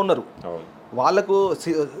వాళ్ళు పవర్లో ఉన్నారు, వాళ్ళకు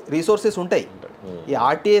రిసోర్సెస్ ఉంటాయి. ఈ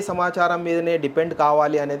ఆర్టీఐ సమాచారం మీదనే డిపెండ్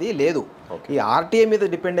కావాలి అనేది లేదు. ఈ ఆర్టీఐ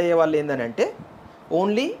మీద డిపెండ్ అయ్యే వాళ్ళు ఏంటంటే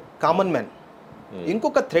ఓన్లీ కామన్ మ్యాన్.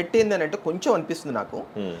 ఇంకొక థ్రెట్ ఏంటంటే కొంచెం అనిపిస్తుంది నాకు,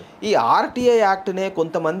 ఈ ఆర్టీఐ యాక్ట్నే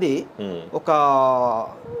కొంతమంది ఒక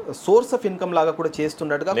సోర్స్ ఆఫ్ ఇన్కమ్ లాగా కూడా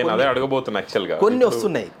చేస్తున్నట్టుగా కొన్ని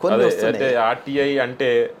వస్తున్నాయి. ఆర్టీఐ అంటే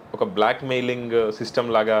ఒక బ్లాక్ మెయిలింగ్ సిస్టమ్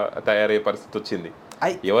లాగా తయారయ్యే పరిస్థితి వచ్చింది.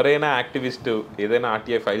 ఎవరైనా యాక్టివిస్ట్ ఏదైనా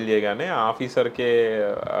ఆర్టీఐ ఫైల్ చేయగానే ఆఫీసర్కే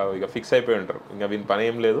ఇక ఫిక్స్ అయిపోయి ఉంటారు, ఇంకా వీని పని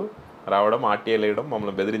ఏం లేదు, రావడం ఆర్టీఐ లేయడం,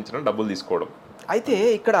 మమ్మల్ని బెదిరించడం, డబ్బులు తీసుకోవడం. అయితే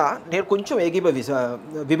ఇక్కడ నేను కొంచెం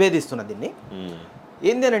విభేదిస్తున్నా దీన్ని.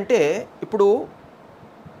 ఏంటంటే ఇప్పుడు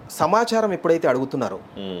సమాచారం ఎప్పుడైతే అడుగుతున్నారో,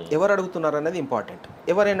 ఎవరు అడుగుతున్నారు అనేది ఇంపార్టెంట్.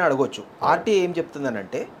 ఎవరైనా అడగొచ్చు. ఆర్టీఐ ఏం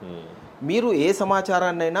చెప్తుందనంటే మీరు ఏ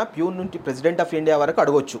సమాచారాన్నైనా ప్యూన్ నుండి ప్రెసిడెంట్ ఆఫ్ ఇండియా వరకు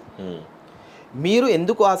అడగొచ్చు. మీరు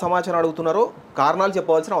ఎందుకు ఆ సమాచారం అడుగుతున్నారో కారణాలు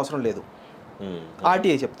చెప్పవలసిన అవసరం లేదు,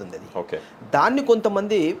 ఆర్టీఐ చెప్తుంది అది. దాన్ని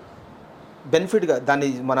కొంతమంది బెనిఫిట్గా దాన్ని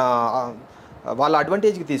వాళ్ళ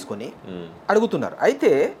అడ్వాంటేజ్కి తీసుకొని అడుగుతున్నారు. అయితే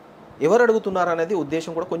ఎవరు అడుగుతున్నారు అనేది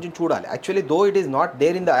ఉద్దేశం కూడా కొంచెం చూడాలి. Actually though it is not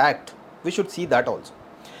there in the act, we should see that also.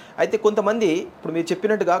 అయితే కొంతమంది ఇప్పుడు మీరు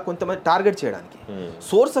చెప్పినట్టుగా కొంతమంది టార్గెట్ చేయడానికి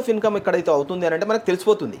సోర్స్ ఆఫ్ ఇన్కమ్ ఎక్కడైతే అవుతుంది అని అంటే మనకు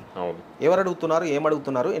తెలిసిపోతుంది ఎవరు అడుగుతున్నారు, ఏం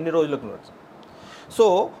అడుగుతున్నారు, ఎన్ని రోజులకు. సో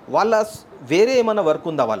వాళ్ళ వేరే ఏమైనా వర్క్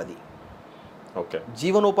ఉందా వాళ్ళది, ఓకే,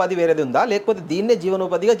 జీవనోపాధి వేరేది ఉందా, లేకపోతే దీన్నే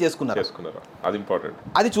జీవనోపాధిగా చేసుకున్నారు, అది ఇంపార్టెంట్,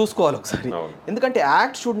 అది చూసుకోవాలి ఒకసారి. ఎందుకంటే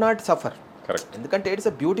act should not suffer. Correct. ఎందుకంటే it's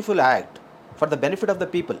a beautiful act for the benefit of the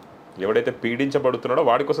people. ఎవడైతే పీడించబడుతున్నాడో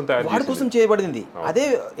వాడి కోసం చేయబడింది. అదే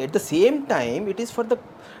at the same time it is for the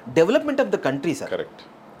development of the country sir. Correct.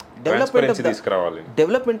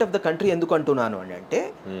 Development of the country ఎందుకు అంటున్నాను అని అంటే,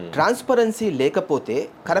 ట్రాన్స్పరెన్సీ లేకపోతే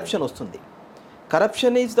కరప్షన్ వస్తుంది.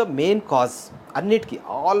 Corruption is the main cause అన్నిటికీ,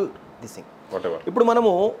 ఆల్ దిస్ థింగ్. ఇప్పుడు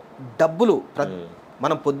మనము డబ్బులు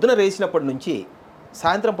మనం పొద్దున వేసినప్పటి నుంచి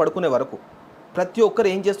సాయంత్రం పడుకునే వరకు ప్రతి ఒక్కరు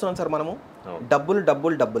ఏం చేస్తున్నాం సార్, మనము డబ్బులు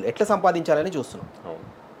డబ్బులు డబ్బులు ఎట్లా సంపాదించాలని చూస్తున్నాం.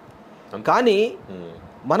 కానీ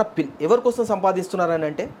మన ఎవరి కోసం సంపాదిస్తున్నారని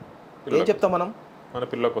అంటే ఏం చెప్తాం మనం,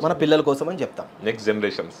 మన పిల్లల కోసం అని చెప్తాం, నెక్స్ట్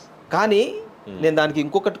జనరేషన్స్. కానీ నేను దానికి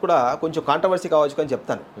ఇంకొకటి కూడా కొంచెం కాంట్రవర్సీ కావచ్చు కానీ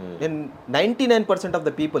చెప్తాను. నేను 99% of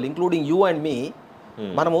the people including you and మీ,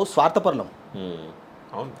 మనము స్వార్థపరులం.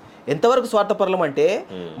 ఎంతవరకు స్వార్థపరులం అంటే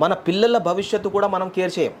మన పిల్లల భవిష్యత్తు కూడా మనం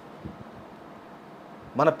కేర్ చేయం.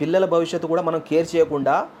 మన పిల్లల భవిష్యత్తు కూడా మనం కేర్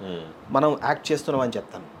చేయకుండా మనం యాక్ట్ చేస్తున్నాం అని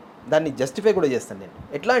చెప్తాను. దాన్ని జస్టిఫై కూడా చేస్తాను నేను.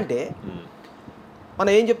 ఎట్లా అంటే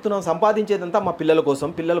మనం ఏం చెప్తున్నాం, సంపాదించేదంతా మా పిల్లల కోసం,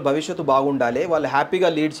 పిల్లల భవిష్యత్తు బాగుండాలి, వాళ్ళు హ్యాపీగా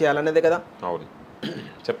లీడ్ చేయాలనేదే కదా. అవును,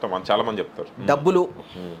 చెప్తాం, చాలా మంది చెప్తారు. డబ్బులు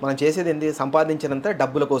మనం చేసేది ఏంది, సంపాదించినంత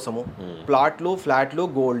డబ్బుల కోసము, ప్లాట్లు, ఫ్లాట్లు,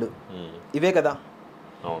 గోల్డ్, ఇవే కదా.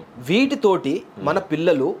 వీటితోటి మన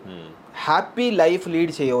పిల్లలు హ్యాపీ లైఫ్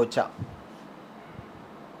లీడ్ చేయవచ్చా?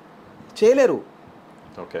 చేయలేరు.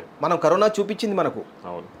 మనం కరోనా చూపించింది మనకు.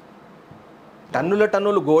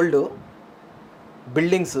 టన్నులు గోల్డ్,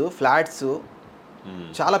 బిల్డింగ్స్, ఫ్లాట్స్,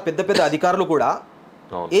 చాలా పెద్ద పెద్ద అధికారులు కూడా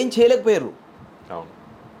ఏం చేయలేకపోయారు.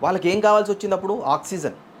 వాళ్ళకి ఏం కావాల్సి వచ్చింది అప్పుడు?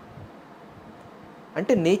 ఆక్సిజన్.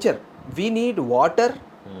 అంటే nature, we need water,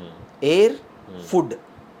 air, food.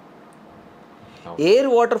 Air,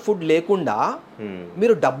 water, food లేకుండా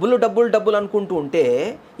మీరు డబ్బులు డబ్బులు డబ్బులు అనుకుంటూ ఉంటే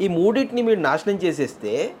ఈ మూడింటిని మీరు నాశనం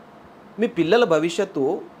చేసేస్తే మీ పిల్లల భవిష్యత్తు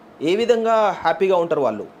ఏ విధంగా హ్యాపీగా ఉంటారు,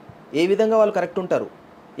 వాళ్ళు ఏ విధంగా వాళ్ళు కరెక్ట్ ఉంటారు,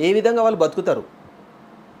 ఏ విధంగా వాళ్ళు బతుకుతారు?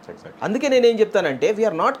 అందుకే నేనేం చెప్తానంటే,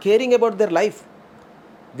 we are not caring about their life,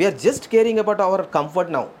 we are just caring about our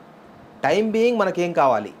comfort now. Time being మనకేం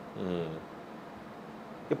కావాలి.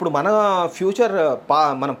 ఇప్పుడు మన ఫ్యూచర్,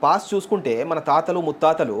 మనం పాస్ట్ చూసుకుంటే మన తాతలు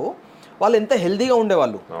ముత్తాతలు వాళ్ళు ఎంత హెల్తీగా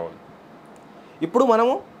ఉండేవాళ్ళు. ఇప్పుడు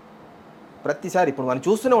మనము ప్రతిసారి ఇప్పుడు మనం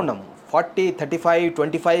చూస్తూనే ఉన్నాము 40, 35,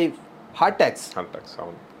 25 హార్ట్ అటాక్స్.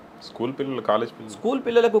 స్కూల్ పిల్లలు, కాలేజ్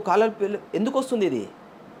పిల్లలకు ఎందుకు వస్తుంది ఇది?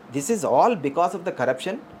 This is all because of the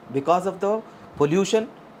corruption, because of the pollution,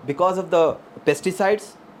 because of the pesticides,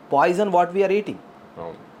 poison what we're eating.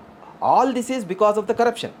 All this is because of the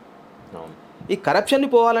corruption. ఈ కరప్షన్ని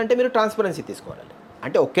పోవాలంటే మీరు ట్రాన్స్పరెన్సీ తీసుకోవాలి.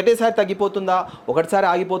 అంటే ఒక్కటేసారి తగ్గిపోతుందా, ఒకటిసారి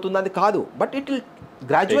ఆగిపోతుందా అది కాదు, but it will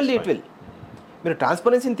gradually it will. మీరు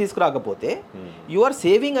ట్రాన్స్పరెన్సీని తీసుకురాకపోతే you are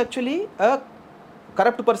saving actually a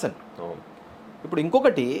corrupt person. ఇప్పుడు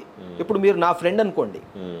ఇంకొకటి, ఇప్పుడు మీరు నా ఫ్రెండ్ అనుకోండి,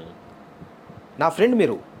 నా ఫ్రెండ్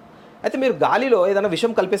మీరు, అయితే మీరు గాలిలో ఏదైనా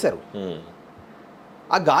విషం కలిపేశారు,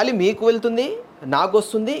 ఆ గాలి మీకు వెళ్తుంది, నాకు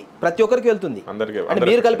వస్తుంది, ప్రతి ఒక్కరికి వెళ్తుంది. అంటే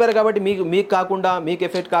మీరు కలిపారు కాబట్టి మీకు కాకుండా, మీకు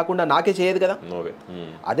ఎఫెక్ట్ కాకుండా నాకే చేయదు కదా.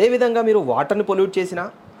 అదేవిధంగా మీరు వాటర్ని పొల్యూట్ చేసినా,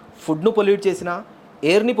 ఫుడ్ను పొల్యూట్ చేసినా,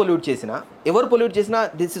 ఎయిర్ని పొల్యూట్ చేసినా, ఎవరు పొల్యూట్ చేసినా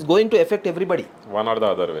this is going to effect everybody.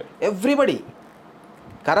 Everybody.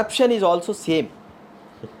 Corruption is also same.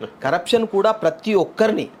 Corruption కూడా ప్రతి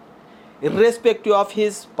ఒక్కరిని, irrespective of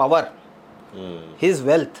his power, his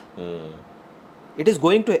wealth, it is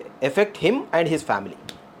going to effect him and his family.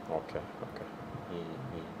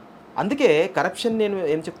 అందుకే corruption నేను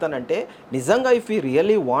ఏం చెప్తానంటే, నిజంగా if you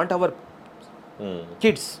really want our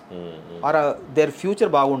kids are their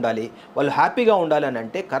future బాగుండాలి, వాళ్ళు హ్యాపీగా ఉండాలి అని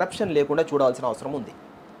అంటే కరప్షన్ లేకుండా చూడాల్సిన అవసరం ఉంది.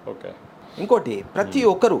 ఇంకోటి, ప్రతి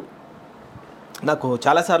ఒక్కరు, నాకు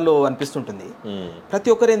చాలాసార్లు అనిపిస్తుంటుంది, ప్రతి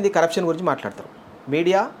ఒక్కరు ఏంది కరప్షన్ గురించి మాట్లాడతారు.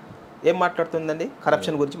 మీడియా ఏం మాట్లాడుతుందండి?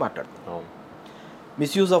 కరప్షన్ గురించి మాట్లాడుతుంది,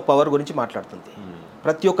 మిస్యూజ్ ఆఫ్ పవర్ గురించి మాట్లాడుతుంది.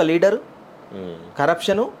 ప్రతి ఒక్క leader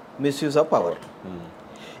corruption, misuse of power.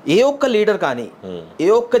 ఏ ఒక్క లీడర్ కానీ, ఏ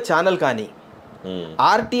ఒక్క ఛానల్ కానీ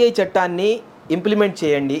ఆర్టీఐ చట్టాన్ని ఇంప్లిమెంట్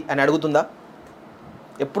చేయండి అని అడుగుతుందా?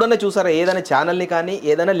 ఎప్పుడన్నా చూసారా ఏదైనా ఛానల్ని కానీ,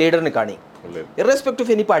 ఏదైనా లీడర్ని కానీ, ఇర్రెస్పెక్టివ్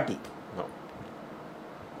ఆఫ్ ఎనీ పార్టీ?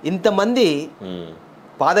 ఇంతమంది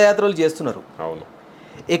పాదయాత్రలు చేస్తున్నారు.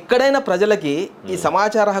 ఎక్కడైనా ప్రజలకి ఈ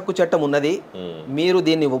సమాచార హక్కు చట్టం ఉన్నది, మీరు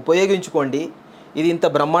దీన్ని ఉపయోగించుకోండి, ఇది ఇంత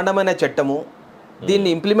బ్రహ్మాండమైన చట్టము, దీన్ని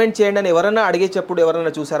ఇంప్లిమెంట్ చేయండి అని ఎవరన్నా అడిగేటప్పుడు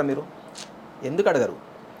ఎవరన్నా చూసారా మీరు? ఎందుకు అడగరు?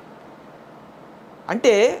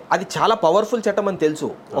 అంటే అది చాలా పవర్ఫుల్ చట్టం అని తెలుసు.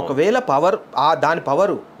 ఒకవేళ దాని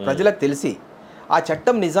పవరు ప్రజలకు తెలిసి ఆ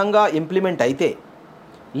చట్టం నిజంగా ఇంప్లిమెంట్ అయితే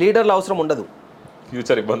లీడర్ల అవసరం ఉండదు.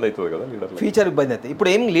 ఫ్యూచర్ ఇబ్బంది అవుతుంది కదా లీడర్. ఫ్యూచర్ ఇబ్బంది అవుతుంది. ఇప్పుడు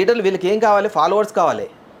ఏం లీడర్లు వీళ్ళకి ఏం కావాలి? ఫాలోవర్స్ కావాలి,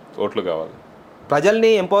 ఓట్లు కావాలి.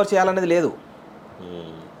 ప్రజల్ని ఎంపవర్ చేయాలనేది లేదు.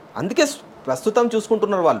 అందుకే ప్రస్తుతం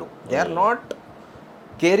చూసుకుంటున్నారు వాళ్ళు. They are not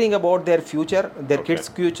caring about their future, their kids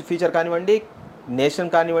future కానివ్వండి, నేషన్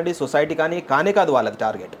కానివ్వండి, సొసైటీ కానే కాదు వాళ్ళది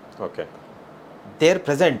target. Okay, their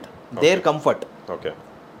present, their comfort. Okay,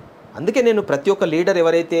 అందుకే నేను ప్రతి ఒక్క లీడర్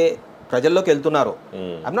ఎవరైతే ప్రజల్లోకి వెళ్తున్నారో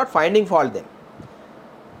I'm not finding fault them,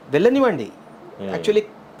 వెళ్ళనివ్వండి. యాక్చువల్లీ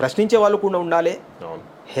ప్రశ్నించే వాళ్ళు కూడా ఉండాలి.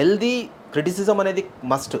 హెల్దీ క్రిటిసిజం అనేది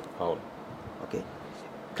మస్ట్. ఓకే,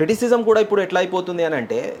 క్రిటిసిజం కూడా ఇప్పుడు ఎట్లా అయిపోతుంది అని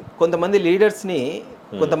అంటే కొంతమంది లీడర్స్ని,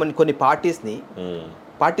 కొంతమంది కొన్ని పార్టీస్ని,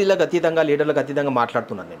 పార్టీలకు అతీతంగా లీడర్లకు అతీతంగా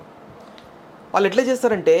మాట్లాడుతున్నాను నేను. వాళ్ళు ఎట్లా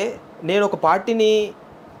చేస్తారంటే, నేను ఒక పార్టీని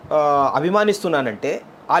అభిమానిస్తున్నానంటే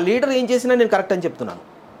ఆ లీడర్ ఏం చేసినా నేను కరెక్ట్ అని చెప్తున్నాను.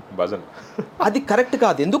 అది కరెక్ట్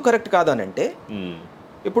కాదు. ఎందుకు కరెక్ట్ కాదు అని అంటే,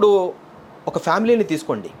 ఇప్పుడు ఒక ఫ్యామిలీని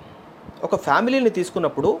తీసుకోండి. ఒక ఫ్యామిలీని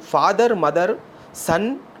తీసుకున్నప్పుడు ఫాదర్, మదర్, సన్,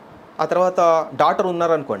 ఆ తర్వాత డాటర్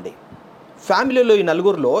ఉన్నారనుకోండి. ఫ్యామిలీలో ఈ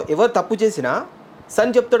నలుగురిలో ఎవరు తప్పు చేసినా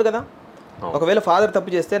సన్ చెప్తాడు కదా. ఒకవేళ ఫాదర్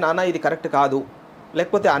తప్పు చేస్తే నాన్న ఇది కరెక్ట్ కాదు,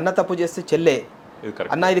 లేకపోతే అన్న తప్పు చేస్తే చెల్లె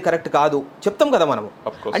అన్న ఇది కరెక్ట్ కాదు చెప్తాం కదా మనము.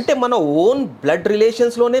 అంటే మన ఓన్ బ్లడ్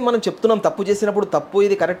రిలేషన్స్లోనే మనం చెప్తున్నాం తప్పు చేసినప్పుడు తప్పు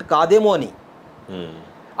ఇది కరెక్ట్ కాదేమో అని.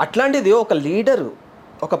 అట్లాంటిది ఒక లీడర్,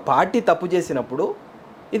 ఒక పార్టీ తప్పు చేసినప్పుడు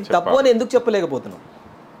ఇది తప్పు అని ఎందుకు చెప్పలేకపోతున్నాం?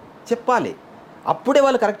 చెప్పాలి. అప్పుడే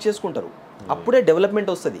వాళ్ళు కరెక్ట్ చేసుకుంటారు, అప్పుడే డెవలప్మెంట్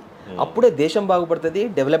వస్తుంది, అప్పుడే దేశం బాగుపడుతుంది,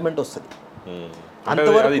 డెవలప్మెంట్ వస్తుంది.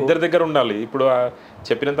 అంతవరకు ఇద్దరి దగ్గర ఉండాలి. ఇప్పుడు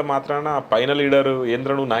చెప్పినంత మాత్రాన పైన లీడర్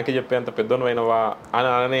ఏంద్ర నువ్వు నాకే చెప్పేంత పెద్దవైనవా అని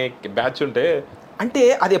అనే బ్యాచ్ ఉంటే, అంటే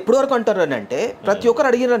అది ఎప్పటి వరకు అంటారు అని అంటే, ప్రతి ఒక్కరు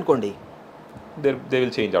అడిగారు అనుకోండి, దే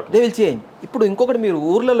విల్ చేంజ్. ఇప్పుడు ఇంకొకటి, మీరు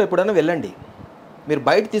ఊర్లలో ఎప్పుడైనా వెళ్ళండి, మీరు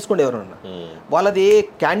బయట తీసుకోండి, ఎవరన్నా వాళ్ళది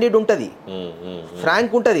క్యాండిడ్ ఉంటుంది,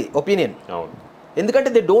 ఫ్రాంక్ ఉంటుంది ఒపీనియన్. ఎందుకంటే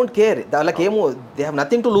దే డోంట్ కేర్, వాళ్ళకి ఏమో, they have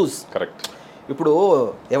nothing to lose. Correct. ఇప్పుడు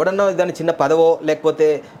ఎవడన్నా దాని చిన్న పదవో లేకపోతే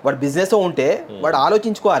వాడు బిజినెస్ ఉంటే వాడు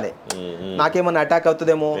ఆలోచించుకోవాలి, నాకేమన్నా అటాక్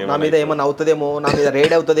అవుతుందేమో, నా మీద ఏమన్నా అవుతుందేమో, నా మీద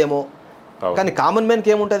రేడ్ అవుతుందేమో. కానీ కామన్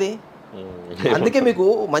మ్యాన్కి ఏముంటుంది? అందుకే మీకు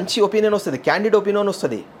మంచి ఒపీనియన్ వస్తుంది, క్యాండిడ్ ఒపీనియన్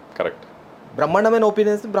వస్తుంది. కరెక్ట్. బ్రహ్మాండమైన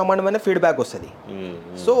ఒపీనియన్స్, బ్రహ్మాండమైన ఫీడ్బ్యాక్ వస్తుంది.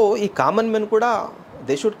 సో ఈ కామన్ మెన్ కూడా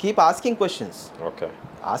they should keep asking questions. Okay,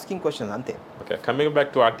 asking questions అంతే. Okay, coming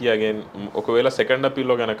back to RTI again. ఒకవేళ సెకండ్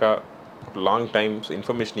అపీల్లో కనుక లాంగ్ టైమ్స్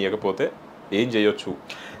ఇన్ఫర్మేషన్ ఇవ్వకపోతే ఏం చేయొచ్చు?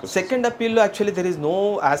 సెకండ్ అపీల్లో actually there is no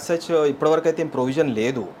as such ఇప్పటివరకు అయితే ఏం ప్రొవిజన్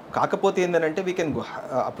లేదు. కాకపోతే ఏంటంటే we can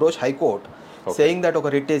approach high court saying that ఒక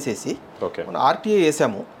రిట్ వేసేసి మనం ఆర్టీఐ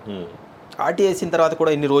వేసాము. ఆర్టీఐ వేసిన తర్వాత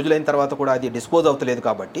కూడా ఇన్ని రోజులైన తర్వాత కూడా అది డిస్పోజ్ అవుతలేదు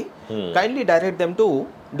కాబట్టి kindly direct them to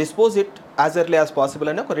dispose it as early as possible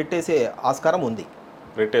అని ఒక రిట్ వేసే ఆస్కారం ఉంది.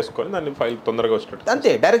 రిట్ వేసుకొని దాన్ని ఫైల్ తొందరగా వచ్చినట్టు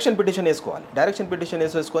అంతే. డైరెక్షన్ పిటిషన్ వేసుకోవాలి. డైరెక్షన్ పిటిషన్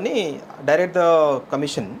వేసేసుకొని direct the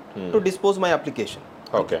commission to dispose my application.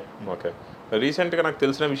 Okay, okay. రీసెంట్గా నాకు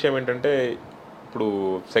తెలిసిన విషయం ఏంటంటే, ఇప్పుడు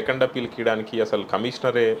సెకండ్ అపీల్కి ఇవ్వడానికి అసలు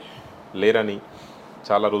కమిషనరే లేరని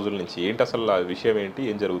చాలా రోజుల నుంచి. ఏంటి అసలు ఆ విషయం ఏంటి,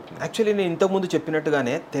 ఏం జరుగుతుంది? యాక్చువల్లీ నేను ఇంతకుముందు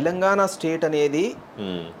చెప్పినట్టుగానే తెలంగాణ స్టేట్ అనేది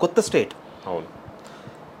కొత్త స్టేట్. అవును.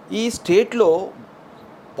 ఈ స్టేట్లో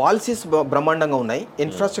పాలసీస్ బ్రహ్మాండంగా ఉన్నాయి,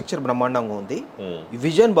 ఇన్ఫ్రాస్ట్రక్చర్ బ్రహ్మాండంగా ఉంది,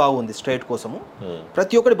 విజన్ బాగుంది స్టేట్ కోసము,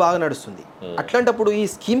 ప్రతి ఒక్కటి బాగా నడుస్తుంది. అట్లాంటప్పుడు ఈ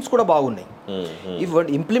స్కీమ్స్ కూడా బాగున్నాయి.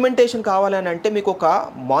 ఇంప్లిమెంటేషన్ కావాలని అంటే మీకు ఒక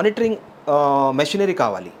మానిటరింగ్ మెషినరీ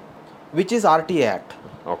కావాలి, which is RTA act.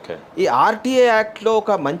 Okay. ఈ ఆర్టీఏ యాక్ట్లో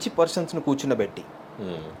ఒక మంచి పర్సన్స్ని కూర్చున్నబెట్టి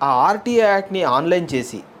ఆ ఆర్టీఏ యాక్ట్ని ఆన్లైన్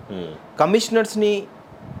చేసి కమిషనర్స్ని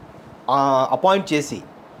అపాయింట్ చేసి,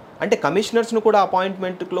 అంటే కమిషనర్స్ని కూడా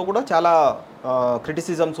అపాయింట్మెంట్లో కూడా చాలా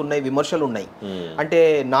క్రిటిసిజమ్స్ ఉన్నాయి, విమర్శలు ఉన్నాయి. అంటే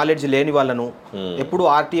నాలెడ్జ్ లేని వాళ్ళను, ఎప్పుడు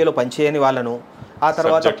ఆర్టీఏలో పనిచేయని వాళ్ళను, ఆ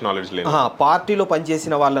తర్వాత పార్టీలో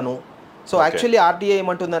పనిచేసిన వాళ్ళను. సో యాక్చువల్లీ ఆర్టీఏ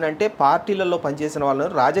ఏమంటుందని అంటే, పార్టీలలో పనిచేసిన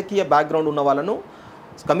వాళ్ళను, రాజకీయ బ్యాక్గ్రౌండ్ ఉన్న వాళ్ళను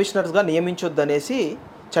కమిషనర్స్గా నియమించొద్దు అనేసి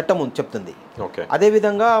చట్టం చెప్తుంది.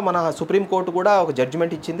 అదేవిధంగా మన సుప్రీంకోర్టు కూడా ఒక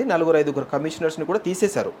జడ్జిమెంట్ ఇచ్చింది, 4-5 కమిషనర్స్ని కూడా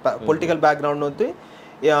తీసేశారు పొలిటికల్ బ్యాక్గ్రౌండ్ నుంచి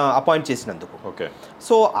అపాయింట్ చేసినందుకు.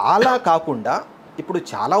 సో అలా కాకుండా ఇప్పుడు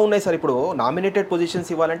చాలా ఉన్నాయి సార్. ఇప్పుడు నామినేటెడ్ పొజిషన్స్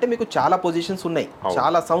ఇవ్వాలంటే మీకు చాలా పొజిషన్స్ ఉన్నాయి,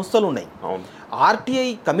 చాలా సంస్థలు ఉన్నాయి. ఆర్టీఐ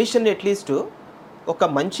కమిషన్ అట్లీస్ట్ ఒక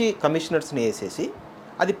మంచి కమిషనర్స్ని వేసేసి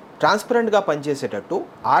అది ట్రాన్స్పరెంట్గా పనిచేసేటట్టు,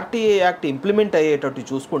 ఆర్టీఐ యాక్ట్ ఇంప్లిమెంట్ అయ్యేటట్టు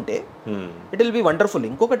చూసుకుంటే ఇట్ విల్ బి వండర్ఫుల్.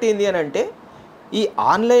 ఇంకొకటి ఏంటి అని అంటే, ఈ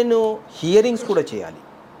ఆన్లైన్ హియరింగ్స్ కూడా చేయాలి.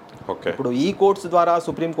 ఇప్పుడు ఈ కోర్ట్స్ ద్వారా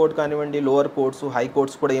సుప్రీంకోర్టు కానివ్వండి, లోవర్ కోర్ట్స్, హై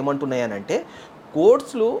కోర్ట్స్ కూడా ఏమంటున్నాయి అని అంటే,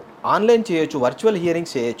 కోర్ట్స్లు ఆన్లైన్ చేయొచ్చు, వర్చువల్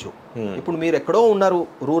హియరింగ్స్ చేయొచ్చు. ఇప్పుడు మీరు ఎక్కడో ఉన్నారు,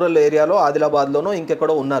 రూరల్ ఏరియాలో, ఆదిలాబాద్లోనో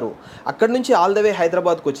ఇంకెక్కడో ఉన్నారు, అక్కడి నుంచి ఆల్ ద వే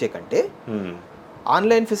హైదరాబాద్కి వచ్చే కంటే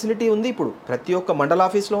ఆన్లైన్ ఫెసిలిటీ ఉంది. ఇప్పుడు ప్రతి ఒక్క మండల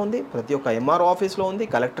ఆఫీస్లో ఉంది, ప్రతి ఒక్క ఎంఆర్ఓ ఆఫీస్లో ఉంది,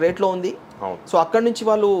 కలెక్టరేట్లో ఉంది. సో అక్కడి నుంచి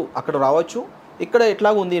వాళ్ళు అక్కడ రావచ్చు, ఇక్కడ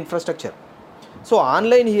ఎట్లాగ ఉంది ఇన్ఫ్రాస్ట్రక్చర్. సో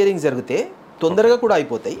ఆన్లైన్ హియరింగ్ జరిగితే తొందరగా కూడా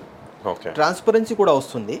అయిపోతాయి, ట్రాన్స్పరెన్సీ కూడా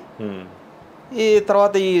వస్తుంది, ఈ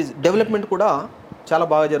తర్వాత ఈ డెవలప్మెంట్ కూడా చాలా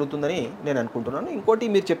బాగా జరుగుతుందని నేను అనుకుంటున్నాను. ఇంకోటి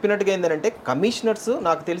మీరు చెప్పినట్టుగా ఏంటంటే కమిషనర్స్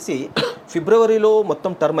నాకు తెలిసి ఫిబ్రవరిలో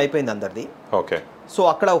మొత్తం టర్మ్ అయిపోయింది అందరిది. ఓకే. సో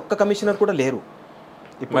అక్కడ ఒక్క కమిషనర్ కూడా లేరు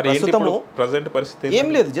ఇప్పుడు ప్రస్తుతము. ఏం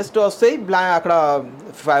లేదు, జస్ట్ వస్తాయి అక్కడ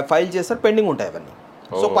ఫైల్ చేస్తారు, పెండింగ్ ఉంటాయి అవన్నీ.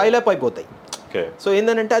 సో ఫైల్ అప్ అయిపోతాయి. సో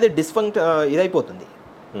ఏంటంటే అది ఇదైపోతుంది,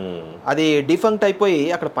 అది డిఫంక్ట్ అయిపోయి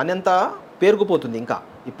అక్కడ పని అంతా పేరుకుపోతుంది. ఇంకా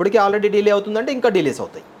ఇప్పటికీ ఆల్రెడీ డిలే అవుతుందంటే ఇంకా డిలేస్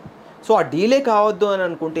అవుతాయి. సో ఆ డిలే కావద్దు అని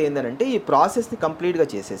అనుకుంటే ఏంటంటే ఈ ప్రాసెస్ని కంప్లీట్గా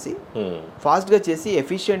చేసేసి ఫాస్ట్గా చేసి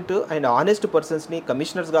ఎఫిషియెంట్ అండ్ ఆనెస్ట్ పర్సన్స్ని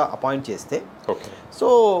కమిషనర్స్గా అపాయింట్ చేస్తే సో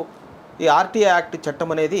ఈ ఆర్టీఐ యాక్ట్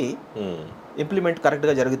చట్టం అనేది ఇంప్లిమెంట్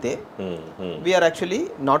కరెక్ట్గా జరిగితే we're actually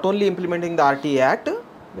not only implementing the RTI act,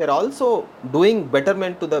 we're also doing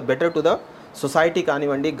better to the society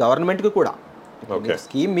కానివ్వండి, గవర్నమెంట్కి కూడా.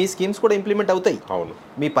 మీ స్కీమ్స్ కూడా ఇంప్లిమెంట్ అవుతాయి,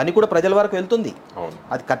 మీ పని కూడా ప్రజల వరకు వెళ్తుంది.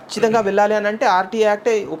 అది ఖచ్చితంగా వెళ్ళాలి అని అంటే ఆర్టీఐ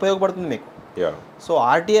యాక్టే ఉపయోగపడుతుంది మీకు. సో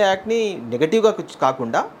ఆర్టీఐ యాక్ట్ని నెగటివ్గా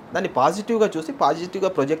కాకుండా దాన్ని పాజిటివ్గా చూసి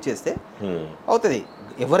పాజిటివ్గా ప్రొజెక్ట్ చేస్తే అవుతుంది.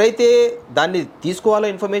 ఎవరైతే దాన్ని తీసుకోవాలో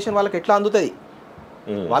ఇన్ఫర్మేషన్ వాళ్ళకి ఎట్లా అందుతుంది,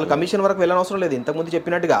 వాళ్ళ కమిషన్ వరకు వెళ్ళనవసరం లేదు. ఇంతకుముందు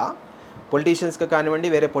చెప్పినట్టుగా పొలిటీషియన్స్కి కానివ్వండి,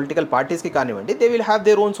 వేరే పొలిటికల్ పార్టీస్కి కానివ్వండి, they will have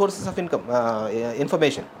their own sources of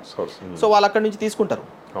information. So వాళ్ళు అక్కడి నుంచి తీసుకుంటారు.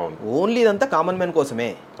 ఓన్లీ ఇదంతా కామన్ మ్యాన్ కోసమే.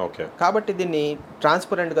 కాబట్టి దీన్ని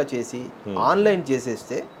ట్రాన్స్పరెంట్గా చేసి ఆన్లైన్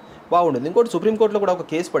చేసేస్తే బాగుంటుంది. ఇంకోటి సుప్రీంకోర్టులో కూడా ఒక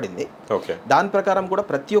కేసు పడింది, దాని ప్రకారం కూడా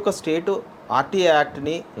ప్రతి ఒక్క స్టేట్ ఆర్టీఐ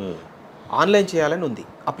యాక్ట్ని ఆన్లైన్ చేయాలని ఉంది,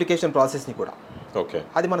 అప్లికేషన్ ప్రాసెస్ని కూడా.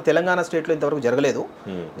 అది మన తెలంగాణ స్టేట్లో ఇంతవరకు జరగలేదు.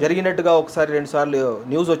 జరిగినట్టుగా ఒకసారి 2 సార్లు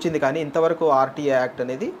న్యూస్ వచ్చింది, కానీ ఇంతవరకు ఆర్టీఐ యాక్ట్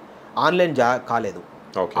అనేది ఆన్లైన్ కాలేదు.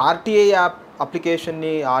 ఆర్టీఐ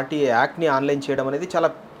అప్లికేషన్ని ఆర్టీఐ యాక్ట్ని ఆన్లైన్ చేయడం అనేది చాలా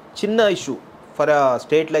చిన్న issue for a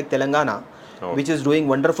state like Telangana, which is doing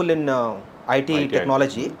wonderful in IT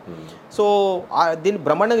technology. So దీన్ని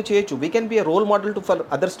బ్రహ్మాండంగా చేయొచ్చు. We can be a role model to for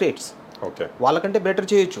other states, వాళ్ళకంటే బెటర్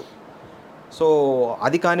చేయొచ్చు. సో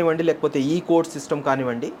అది కానివ్వండి, లేకపోతే ఈ కోడ్ సిస్టమ్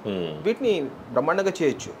కానివ్వండి, వీటిని బ్రహ్మాండంగా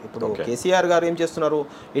చేయొచ్చు. ఇప్పుడు కేసీఆర్ గారు ఏం చేస్తున్నారు,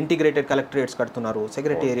 ఇంటిగ్రేటెడ్ కలెక్టరేట్స్ కడుతున్నారు,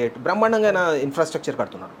 సెక్రటేరియట్, బ్రహ్మాండంగా ఇన్ఫ్రాస్ట్రక్చర్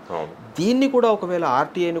కడుతున్నారు. దీన్ని కూడా ఒకవేళ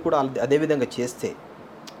ఆర్టీఐని కూడా అదేవిధంగా చేస్తే,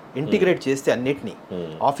 ఇంటిగ్రేట్ చేస్తే అన్నిటినీ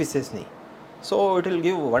ఆఫీసెస్ని, so it will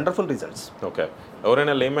give wonderful results. Okay.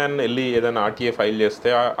 ఎవరైనా లేమ్యాన్ వెళ్ళి ఏదైనా ఆర్టీఐ ఫైల్ చేస్తే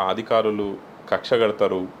ఆ అధికారులు కక్ష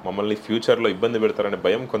కడతారు, మమ్మల్ని ఫ్యూచర్లో ఇబ్బంది పెడతారనే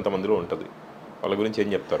భయం కొంతమందిలో ఉంటుంది, వాళ్ళ గురించి ఏం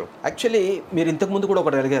చెప్తారు? యాక్చువల్లీ మీరు ఇంతకుముందు కూడా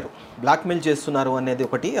ఒకటి అడిగారు, బ్లాక్మెయిల్ చేస్తున్నారు అనేది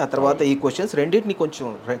ఒకటి, ఆ తర్వాత ఈ క్వశ్చన్స్ రెండింటిని కొంచెం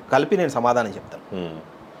కలిపి నేను సమాధానం చెప్తాను.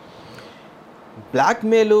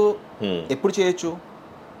 బ్లాక్మెయిల్ ఎప్పుడు చేయొచ్చు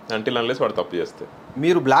అంటే అన్లెస్ వాడు తప్పు చేస్తే,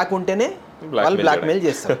 మీరు బ్లాక్ ఉంటేనే వాళ్ళు బ్లాక్మెయిల్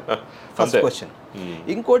చేస్తారు, ఫస్ట్ క్వశ్చన్.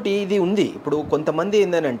 ఇంకోటి ఇది ఉంది, ఇప్పుడు కొంతమంది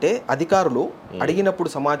ఏంటంటే అధికారులు అడిగినప్పుడు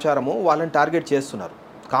సమాచారము వాళ్ళని టార్గెట్ చేస్తున్నారు,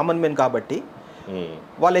 కామన్ మెన్ కాబట్టి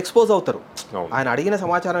వాళ్ళు ఎక్స్పోజ్ అవుతారు. ఆయన అడిగిన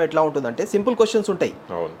సమాచారం ఎట్లా ఉంటుందంటే సింపుల్ క్వశ్చన్స్ ఉంటాయి.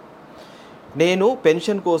 నేను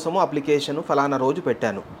పెన్షన్ కోసము అప్లికేషన్ ఫలానా రోజు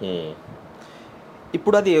పెట్టాను,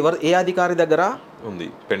 ఇప్పుడు అది ఏ అధికారి దగ్గర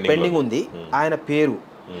పెండింగ్ ఉంది, ఆయన పేరు,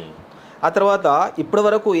 ఆ తర్వాత ఇప్పటి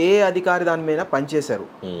వరకు ఏ అధికారి దాని మీద పనిచేశారు,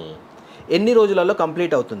 ఎన్ని రోజులలో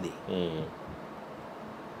కంప్లీట్ అవుతుంది,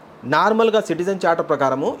 నార్మల్గా సిటిజన్ చార్టర్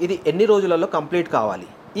ప్రకారము ఇది ఎన్ని రోజులలో కంప్లీట్ కావాలి.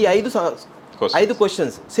 ఈ 5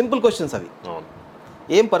 క్వశ్చన్స్, సింపుల్ క్వశ్చన్స్ అవి,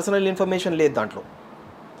 ఏం పర్సనల్ ఇన్ఫర్మేషన్ లేదు దాంట్లో.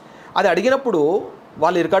 అది అడిగినప్పుడు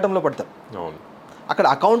వాళ్ళు ఇరకాటంలో పడతారు. అక్కడ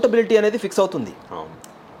అకౌంటబిలిటీ అనేది ఫిక్స్ అవుతుంది,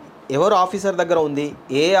 ఎవరు ఆఫీసర్ దగ్గర ఉంది,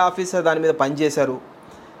 ఏ ఆఫీసర్ దాని మీద పనిచేశారు,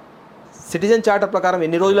 సిటిజన్ చార్టర్ ప్రకారం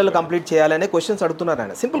ఎన్ని రోజులలో కంప్లీట్ చేయాలనే క్వశ్చన్స్ అడుగుతున్నారు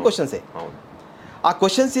ఆయన, సింపుల్ క్వశ్చన్సే. ఆ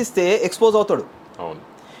క్వశ్చన్స్ ఇస్తే ఎక్స్పోజ్ అవుతాడు.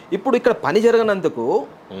 ఇప్పుడు ఇక్కడ పని జరగనందుకు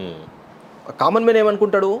కామన్ మ్యాన్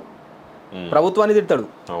ఏమనుకుంటాడు, ప్రభుత్వాన్ని తిడతాడు.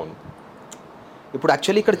 ఇప్పుడు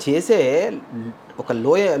యాక్చువల్లీ ఇక్కడ చేసే ఒక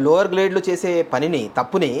లోయర్ గ్రేడ్లో చేసే పనిని,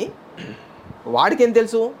 తప్పుని వాడికి ఏం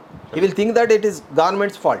తెలుసు, he will think that it is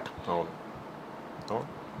governments fault.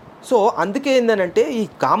 So అందుకే ఏంటంటే ఈ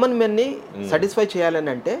కామన్ మెన్ని సాటిస్ఫై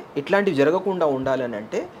చేయాలని అంటే, ఇట్లాంటివి జరగకుండా ఉండాలని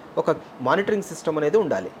అంటే ఒక మానిటరింగ్ సిస్టమ్ అనేది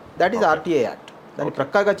ఉండాలి. That is RTI act. దాన్ని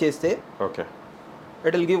ప్రక్కాగా చేస్తే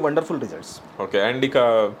it will give wonderful results. Okay. And ఇక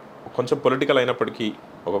కొంచెం పొలిటికల్ అయినప్పటికీ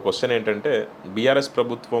ఒక క్వశ్చన్ ఏంటంటే, బీఆర్ఎస్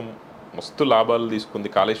ప్రభుత్వం మస్తు లాభాలు తీసుకుంది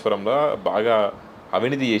కాళేశ్వరంలో, బాగా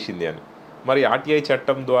అవినీతి చేసింది అని. మరి ఆర్టీఐ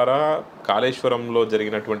చట్టం ద్వారా కాళేశ్వరంలో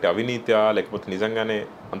జరిగినటువంటి అవినీతి లేకపోతే నిజంగానే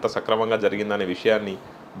అంత సక్రమంగా జరిగిందనే విషయాన్ని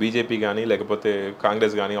బీజేపీ కానీ లేకపోతే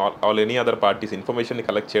కాంగ్రెస్ కానీ ఆల్ ఎనీ అదర్ పార్టీస్ ఇన్ఫర్మేషన్ని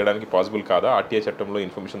కలెక్ట్ చేయడానికి పాసిబుల్ కాదా? ఆర్టీఐ చట్టంలో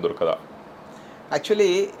ఇన్ఫర్మేషన్ దొరకదా?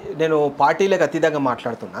 యాక్చువల్లీ నేను పార్టీలకు అతీతంగా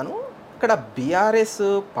మాట్లాడుతున్నాను. ఇక్కడ బీఆర్ఎస్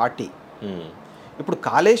పార్టీ ఇప్పుడు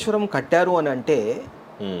కాళేశ్వరం కట్టారు అని అంటే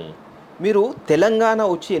మీరు తెలంగాణ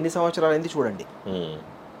వచ్చి ఎన్ని సంవత్సరాలు అయింది చూడండి,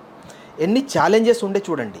 ఎన్ని ఛాలెంజెస్ ఉండే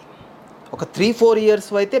చూడండి. ఒక 3-4 ఇయర్స్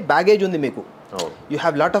అయితే బ్యాగేజ్ ఉంది మీకు, you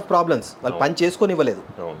have lot of problems, వాళ్ళు పని చేసుకొని ఇవ్వలేదు.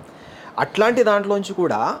 అట్లాంటి దాంట్లోంచి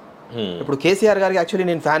కూడా ఇప్పుడు కేసీఆర్ గారికి యాక్చువల్లీ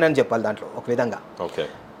నేను ఫ్యాన్ అని చెప్పాలి దాంట్లో ఒక విధంగా.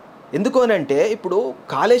 ఎందుకు అని అంటే ఇప్పుడు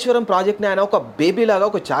కాళేశ్వరం ప్రాజెక్ట్ని ఆయన ఒక బేబీ లాగా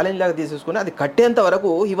ఒక ఛాలెంజ్ లాగా తీసేసుకుని అది కట్టేంత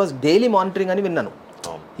వరకు హీ వాజ్ డైలీ మానిటరింగ్ అని విన్నాను.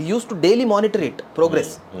 He use to daily monitor it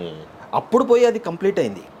progress. అప్పుడు పోయి అది కంప్లీట్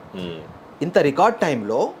అయింది. ఇంత రికార్డ్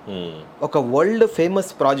టైంలో ఒక వరల్డ్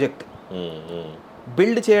ఫేమస్ ప్రాజెక్ట్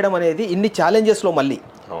బిల్డ్ చేయడం అనేది ఇన్ని ఛాలెంజెస్లో మళ్ళీ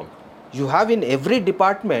you have in every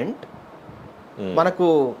department మనకు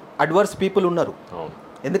అడ్వర్స్ పీపుల్ ఉన్నారు.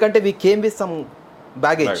 ఎందుకంటే we came with some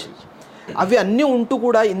baggage. అవి అన్నీ ఉంటూ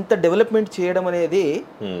కూడా ఇంత డెవలప్మెంట్ చేయడం అనేది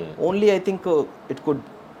only I think it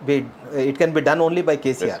can be done only by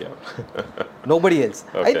KCR, nobody else.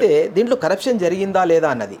 అయితే దీంట్లో కరప్షన్ జరిగిందా లేదా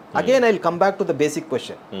అన్నది again I will come back to the basic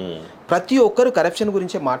question. ప్రతి ఒక్కరు కరప్షన్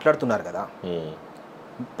గురించే మాట్లాడుతున్నారు కదా,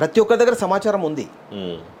 ప్రతి ఒక్కరి దగ్గర సమాచారం ఉంది.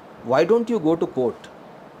 Why don't you go to court?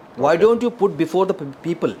 Why don't you put before the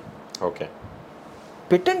people?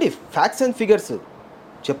 పెట్టండి ఫ్యాక్ట్స్ అండ్ ఫిగర్స్.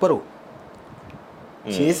 చెప్పరు,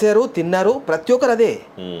 చేశారు, తిన్నారు, ప్రతి ఒక్కరు అదే.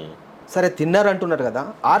 సరే తిన్నారు అంటున్నారు కదా,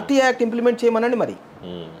 ఆర్టీఐ యాక్ట్ ఇంప్లిమెంట్ చేయమనండి, మరి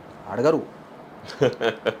అడగరు.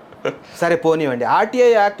 సరే పోనీయండి,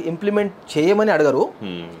 ఆర్టీఐ యాక్ట్ ఇంప్లిమెంట్ చేయమని అడగరు.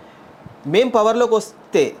 మేం పవర్లోకి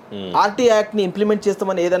వస్తే ఆర్టీఐ యాక్ట్ని ఇంప్లిమెంట్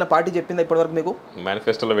చేస్తామని ఏదైనా పార్టీ చెప్పిందా ఇప్పటివరకు? మీకు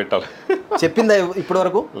మేనిఫెస్టోలో పెట్టాలి చెప్పిందా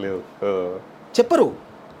ఇప్పటివరకు? చెప్పరు.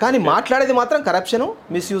 కానీ మాట్లాడేది మాత్రం corruption,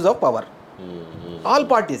 misuse of power. All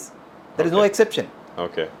parties, there is no exception.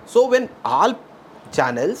 So when all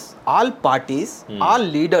channels, all parties, all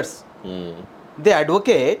leaders they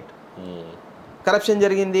advocate corruption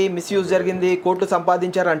జరిగింది, మిస్యూజ్ జరిగింది, కోట్లు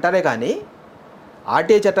సంపాదించారు అంటారే కానీ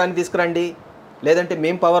ఆర్టీఐ చట్టాన్ని తీసుకురండి, లేదంటే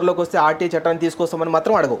మేము పవర్లోకి వస్తే ఆర్టీఐ చట్టాన్ని తీసుకొస్తామని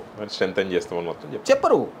మాత్రం అడగవు,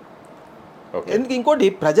 చెప్పరు. ఎందుకు? ఇంకోటి,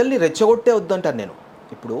 ప్రజల్ని రెచ్చగొట్టే వద్దంటాను నేను.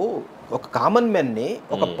 ఇప్పుడు ఒక కామన్ మ్యాన్ని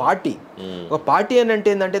ఒక పార్టీ అని అంటే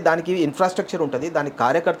ఏంటంటే దానికి ఇన్ఫ్రాస్ట్రక్చర్ ఉంటుంది, దానికి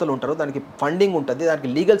కార్యకర్తలు ఉంటారు, దానికి ఫండింగ్ ఉంటుంది, దానికి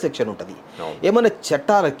లీగల్ సెక్షన్ ఉంటుంది. ఏమైనా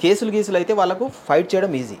చట్టాలు కేసులు గీసులు అయితే వాళ్ళకు ఫైట్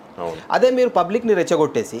చేయడం ఈజీ. అదే మీరు పబ్లిక్ని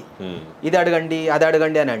రెచ్చగొట్టేసి ఇది అడగండి అది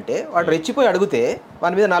అడగండి అని అంటే వాడు రెచ్చిపోయి అడిగితే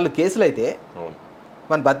వాని మీద 4 కేసులు అయితే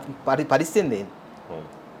మన పరిస్థితి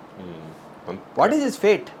what is is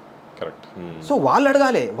fate? So వాళ్ళు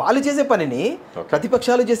అడగాలి. వాళ్ళు చేసే పనిని,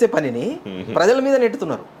 ప్రతిపక్షాలు చేసే పనిని ప్రజల మీద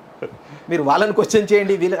నెట్టుతున్నారు. మీరు వాళ్ళని క్వశ్చన్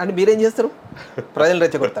చేయండి అని మీరేం చేస్తారు? ప్రజలు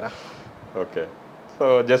రెచ్చగొడతారా?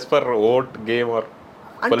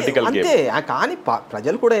 అంతే. కానీ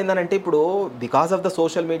ప్రజలు కూడా ఏంటంటే ఇప్పుడు because of the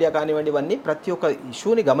social media కానివ్వండి, ఇవన్నీ ప్రతి ఒక్క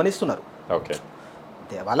ఇష్యూని గమనిస్తున్నారు.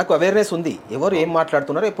 వాళ్ళకు అవేర్నెస్ ఉంది, ఎవరు ఏం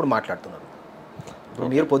మాట్లాడుతున్నారు, ఎప్పుడు మాట్లాడుతున్నారు. ఇప్పుడు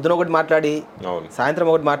మీరు పొద్దున ఒకటి మాట్లాడి సాయంత్రం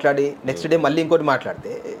ఒకటి మాట్లాడి నెక్స్ట్ డే మళ్ళీ ఇంకోటి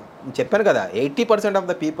మాట్లాడితే, నేను చెప్పాను కదా 80% of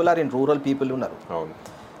the people are in rural people ఉన్నారు.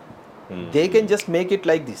 They can just make it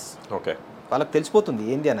like this. వాళ్ళకి తెలిసిపోతుంది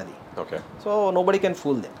ఏంది అన్నది. So nobody can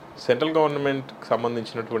fool them. Central గవర్నమెంట్కి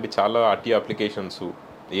సంబంధించినటువంటి చాలా ఆర్టీ అప్లికేషన్స్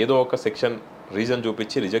ఏదో ఒక సెక్షన్ రీజన్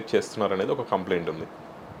చూపించి రిజెక్ట్ చేస్తున్నారు అనేది ఒక కంప్లైంట్ ఉంది.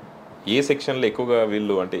 ఏ సెక్షన్లో ఎక్కువగా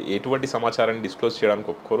వీళ్ళు అంటే ఎటువంటి సమాచారాన్ని డిస్క్లోజ్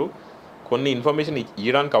చేయడానికి ఒప్పుకోరు, కొన్ని ఇన్ఫర్మేషన్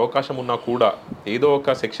ఇవ్వడానికి అవకాశం ఉన్నా కూడా ఏదో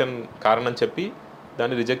ఒక సెక్షన్ కారణం చెప్పి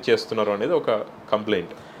దాన్ని రిజెక్ట్ చేస్తున్నారు అనేది ఒక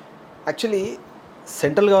కంప్లైంట్. యాక్చువల్లీ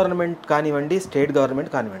సెంట్రల్ గవర్నమెంట్ కానివ్వండి, స్టేట్ గవర్నమెంట్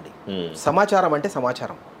కానివ్వండి, సమాచారం అంటే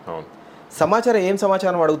సమాచారం. సమాచారం ఏం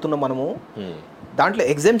సమాచారం అడుగుతున్నాం మనము, దాంట్లో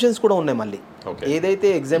ఎగ్జెంప్షన్స్ కూడా ఉన్నాయి. మళ్ళీ ఏదైతే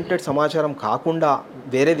ఎగ్జెంప్టెడ్ సమాచారం కాకుండా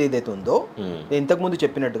వేరేది ఏదైతే ఉందో, నేను ఇంతకుముందు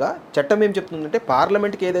చెప్పినట్టుగా చట్టం ఏం చెప్తుందంటే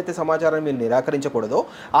పార్లమెంట్కి ఏదైతే సమాచారాన్ని మీరు నిరాకరించకూడదో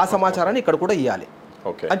ఆ సమాచారాన్ని ఇక్కడ కూడా ఇవ్వాలి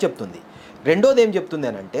అని చెప్తుంది. రెండోది ఏం చెప్తుంది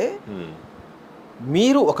అని అంటే,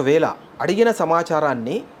 మీరు ఒకవేళ అడిగిన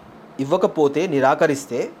సమాచారాన్ని ఇవ్వకపోతే,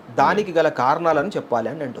 నిరాకరిస్తే దానికి గల కారణాలను చెప్పాలి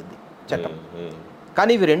అని అంటుంది చట్టం.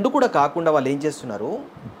 కానీ ఇవి రెండు కూడా కాకుండా వాళ్ళు ఏం చేస్తున్నారు,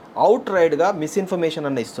 అవుట్ రైడ్గా మిస్ఇన్ఫర్మేషన్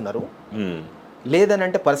అన్న ఇస్తున్నారు,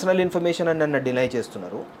 లేదనంటే పర్సనల్ ఇన్ఫర్మేషన్ అన్న డినై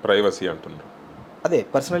చేస్తున్నారు. ప్రైవసీ అంటున్నారు, అదే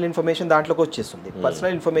పర్సనల్ ఇన్ఫర్మేషన్ దాంట్లోకి వచ్చేస్తుంది,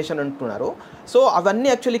 పర్సనల్ ఇన్ఫర్మేషన్ అంటున్నారు. సో అవన్నీ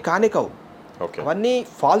యాక్చువల్లీ కానే కావు, అవన్నీ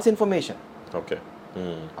ఫాల్స్ ఇన్ఫర్మేషన్.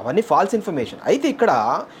 అవన్నీ ఫాల్స్ ఇన్ఫర్మేషన్. అయితే ఇక్కడ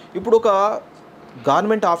ఇప్పుడు ఒక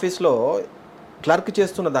గవర్నమెంట్ ఆఫీస్లో క్లర్క్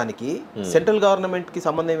చేస్తున్న దానికి సెంట్రల్ గవర్నమెంట్కి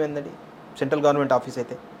సంబంధం ఏందండి? సెంట్రల్ గవర్నమెంట్ ఆఫీస్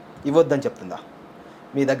అయితే ఇవ్వద్దని చెప్తుందా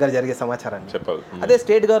మీ దగ్గర జరిగే సమాచారాన్ని? అదే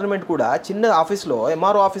స్టేట్ గవర్నమెంట్ కూడా చిన్న ఆఫీస్లో,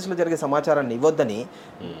 ఎంఆర్ఓ ఆఫీస్లో జరిగే సమాచారాన్ని ఇవ్వద్దని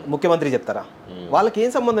ముఖ్యమంత్రి చెప్తారా? వాళ్ళకి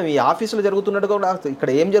ఏం సంబంధం? ఈ ఆఫీసులో జరుగుతున్నట్టు కూడా ఇక్కడ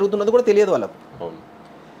ఏం జరుగుతున్నది కూడా తెలియదు వాళ్ళకు.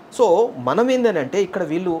 సో మనం ఏంటంటే ఇక్కడ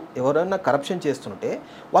వీళ్ళు ఎవరైనా కరప్షన్ చేస్తుంటే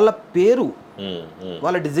వాళ్ళ పేరు,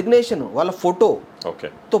 వాళ్ళ డిజిగ్నేషన్, వాళ్ళ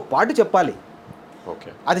ఫోటోతో పాటు చెప్పాలి.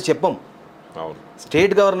 అది చెప్పం.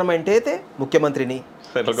 స్టేట్ గవర్నమెంట్ అయితే ముఖ్యమంత్రిని,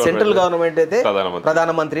 సెంట్రల్ గవర్నమెంట్ అయితే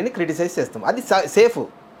ప్రధానమంత్రిని క్రిటిసైజ్ చేస్తాం. అది సేఫ్.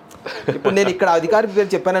 ఇప్పుడు నేను ఇక్కడ అధికారి పేరు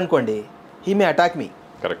చెప్పాను అనుకోండి, he may attack me.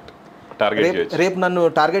 Correct. రేపు నన్ను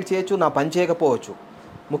టార్గెట్ చేయొచ్చు, నా పని చేయకపోవచ్చు.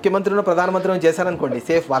 ముఖ్యమంత్రిని ప్రధానమంత్రిని చేశారనుకోండి,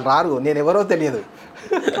 సేఫ్. వాళ్ళు రారు, నేను ఎవరో తెలియదు.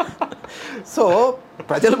 సో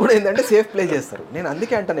ప్రజలు కూడా ఏంటంటే సేఫ్ ప్లే చేస్తారు. నేను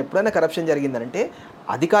అందుకే అంటాను, ఎప్పుడైనా కరప్షన్ జరిగిందంటే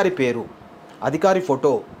అధికారి పేరు, అధికారి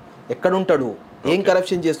ఫోటో, ఎక్కడుంటాడు, ఏం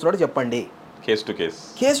కరప్షన్ చేస్తున్నాడో చెప్పండి. కేస్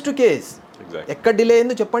టు కేస్ ఎక్కడ డిలే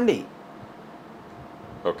అయిందో చెప్పండి.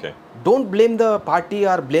 Okay. Don't blame the party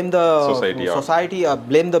or blame the society or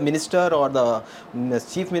blame the minister or the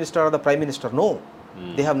chief minister or the prime minister. No,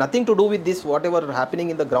 they have nothing to do with this whatever happening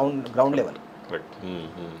in the ground level. Correct.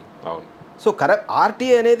 So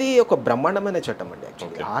RTI అనేది ఒక బ్రహ్మాండమైన చట్టం అండి.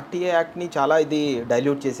 Actually RTI యాక్ట్ని చాలా ఇది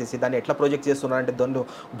dilute చేసేసి దాన్ని ఎట్లా ప్రొజెక్ట్ చేస్తున్నారంటే దాన్ని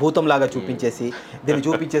భూతంలాగా చూపించేసి దీన్ని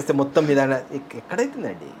చూపించేస్తే మొత్తం మీద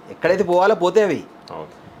ఎక్కడైతుందండి, ఎక్కడైతే పోవాలో పోతే అవి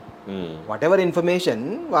వాట్ ఎవర్ ఇన్ఫర్మేషన్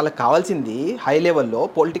వాళ్ళకి కావాల్సింది హై లెవెల్లో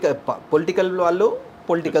పొలిటికల్ వాళ్ళు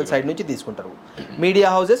పొలిటికల్ సైడ్ నుంచి తీసుకుంటారు, మీడియా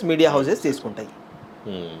హౌసెస్ తీసుకుంటాయి.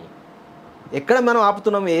 ఎక్కడ మనం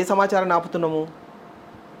ఆపుతున్నాము, ఏ సమాచారాన్ని ఆపుతున్నాము?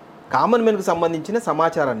 కామన్ మెన్కు సంబంధించిన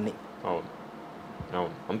సమాచారాన్ని.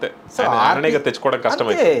 అంతే,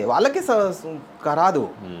 వాళ్ళకి రాదు.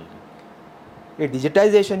 ఈ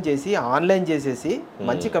డిజిటైజేషన్ చేసి ఆన్లైన్ చేసేసి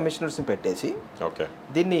మంచి కమిషనర్స్ని పెట్టేసి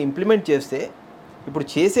దీన్ని ఇంప్లిమెంట్ చేస్తే ఇప్పుడు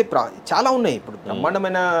చేసే చాలా ఉన్నాయి. ఇప్పుడు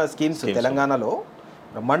బ్రహ్మాండమైన స్కీమ్స్ తెలంగాణలో,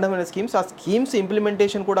 బ్రహ్మాండమైన స్కీమ్స్. ఆ స్కీమ్స్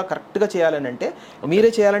ఇంప్లిమెంటేషన్ కూడా కరెక్ట్గా చేయాలని అంటే మీరే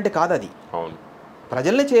చేయాలంటే కాదు, అది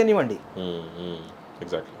ప్రజల్నే చేయనివ్వండి,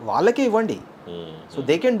 వాళ్ళకే ఇవ్వండి. So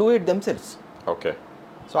they can do it themselves. Okay.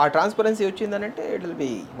 So ఆ transparency వచ్చిందనంటే it will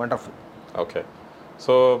be wonderful. Okay.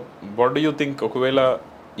 So what do you think, ఒకవేళ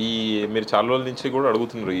ఈ మీరు చాలా రోజుల నుంచి కూడా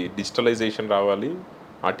అడుగుతున్నారు ఈ డిజిటలైజేషన్ రావాలి,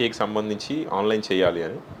 ఆర్టీఐకి సంబంధించి ఆన్లైన్ చేయాలి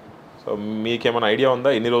అని. సో మీకేమైనా ఐడియా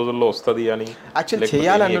ఉందా ఎన్ని రోజుల్లో వస్తుంది అని? యాక్చువల్లీ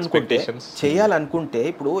చేయాలనుకుంటే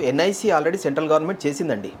ఇప్పుడు ఎన్ఐసి ఆల్రెడీ సెంట్రల్ గవర్నమెంట్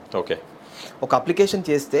చేసిందండి. ఓకే. ఒక అప్లికేషన్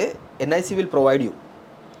చేస్తే ఎన్ఐసి విల్ ప్రొవైడ్ యూ.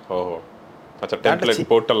 ఓహో, అచ్చా, టెంప్లేట్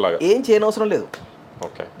పోర్టల్ లాగా. ఏం చేయనవసరం లేదు.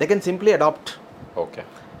 Okay. They can simply adapt. Okay.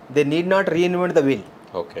 They need not reinvent the wheel.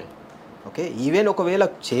 Okay. Okay. Even ఒకవేళ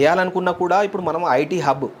చేయాలనుకున్నా కూడా ఇప్పుడు మనం ఐటీ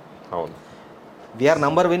హబ్, అవును, we are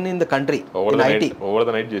number 1 in the country in IT.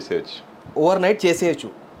 Over night చేసేయచ్చు.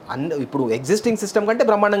 ఇప్పుడు ఎగ్జిస్టింగ్ సిస్టమ్ కంటే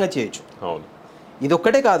బ్రహ్మాండంగా చేయొచ్చు. అవును. ఇది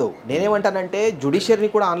ఒక్కటే కాదు, నేనేమంటానంటే జుడిషియరీని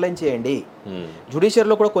కూడా ఆన్లైన్ చేయండి.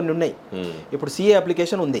 జుడిషియరీలో కూడా కొన్ని ఉన్నాయి. ఇప్పుడు సిఏ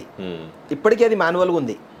అప్లికేషన్ ఉంది, ఇప్పటికీ అది మాన్యువల్గా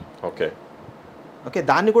ఉంది. ఓకే. ఓకే,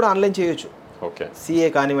 దాన్ని కూడా ఆన్లైన్ చేయొచ్చు. ఓకే. సిఏ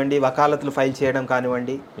కానివ్వండి, వకాలతులు ఫైల్ చేయడం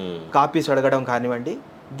కానివ్వండి, కాపీస్ అడగడం కానివ్వండి,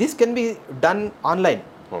 this can be done online.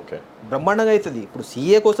 Okay. బ్రహ్మాండంగా అవుతుంది. ఇప్పుడు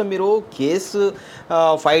సిఏ కోసం మీరు కేసు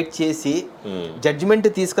ఫైట్ చేసి జడ్జిమెంట్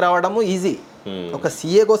తీసుకురావడము ఈజీ. ఒక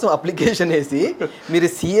సిఏ కోసం అప్లికేషన్ వేసి మీరు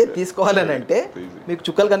సిఏ తీసుకోవాలని అంటే మీకు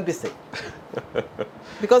చుక్కలు కనిపిస్తాయి.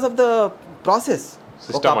 Because of the process.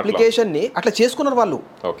 ఒక అప్లికేషన్ని అట్లా చేసుకున్నారు వాళ్ళు.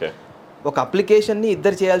 ఓకే. ఒక అప్లికేషన్ని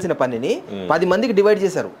ఇద్దరు చేయాల్సిన పనిని 10 మందికి డివైడ్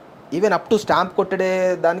చేశారు. ఈవెన్ అప్ టు స్టాంప్ కొట్టడే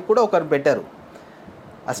దానికి కూడా ఒకరు పెట్టారు.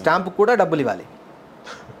 ఆ స్టాంప్ కూడా డబ్బులు ఇవ్వాలి,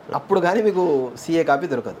 అప్పుడు కానీ మీకు సిఏ కాపీ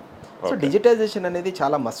దొరకదు. సో డిజిటైజేషన్ అనేది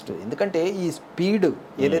చాలా మస్ట్. ఎందుకంటే ఈ స్పీడ్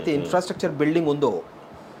ఏదైతే ఇన్ఫ్రాస్ట్రక్చర్ బిల్డింగ్ ఉందో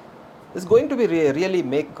it's going to be really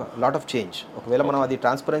make lot of change. ఒకవేళ మనం అది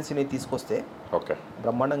ట్రాన్స్పరెన్సీని తీసుకొస్తే ఓకే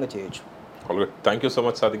బ్రహ్మాండంగా చేయొచ్చు. Thank you so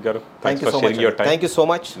much Sadiq గారు. Thank you so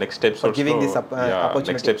much. Next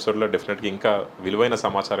ఎపిసోడ్లో డెఫినెట్గా ఇంకా విలువైన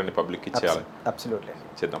సమాచారాన్ని పబ్లిక్ ఇచ్చేయాలి. అబ్సల్యూట్లీ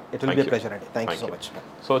చేద్దాం. ఇట్ విల్ బి ప్లెజర్ అండి. Thank you so much.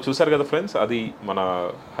 So చూసారు కదా ఫ్రెండ్స్, అది మన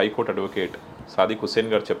హైకోర్టు అడ్వకేట్ సాదిక్ హుస్సేన్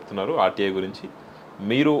గారు చెప్తున్నారు ఆర్టీఐ గురించి.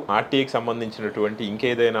 మీరు ఆర్టీఐకి సంబంధించినటువంటి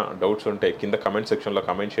ఇంకేదైనా డౌట్స్ ఉంటే కింద కమెంట్ సెక్షన్లో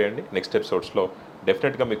కమెంట్ చేయండి. నెక్స్ట్ ఎపిసోడ్స్లో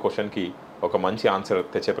డెఫినెట్గా మీ క్వశ్చన్కి ఒక మంచి ఆన్సర్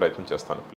తెచ్చే ప్రయత్నం చేస్తాను.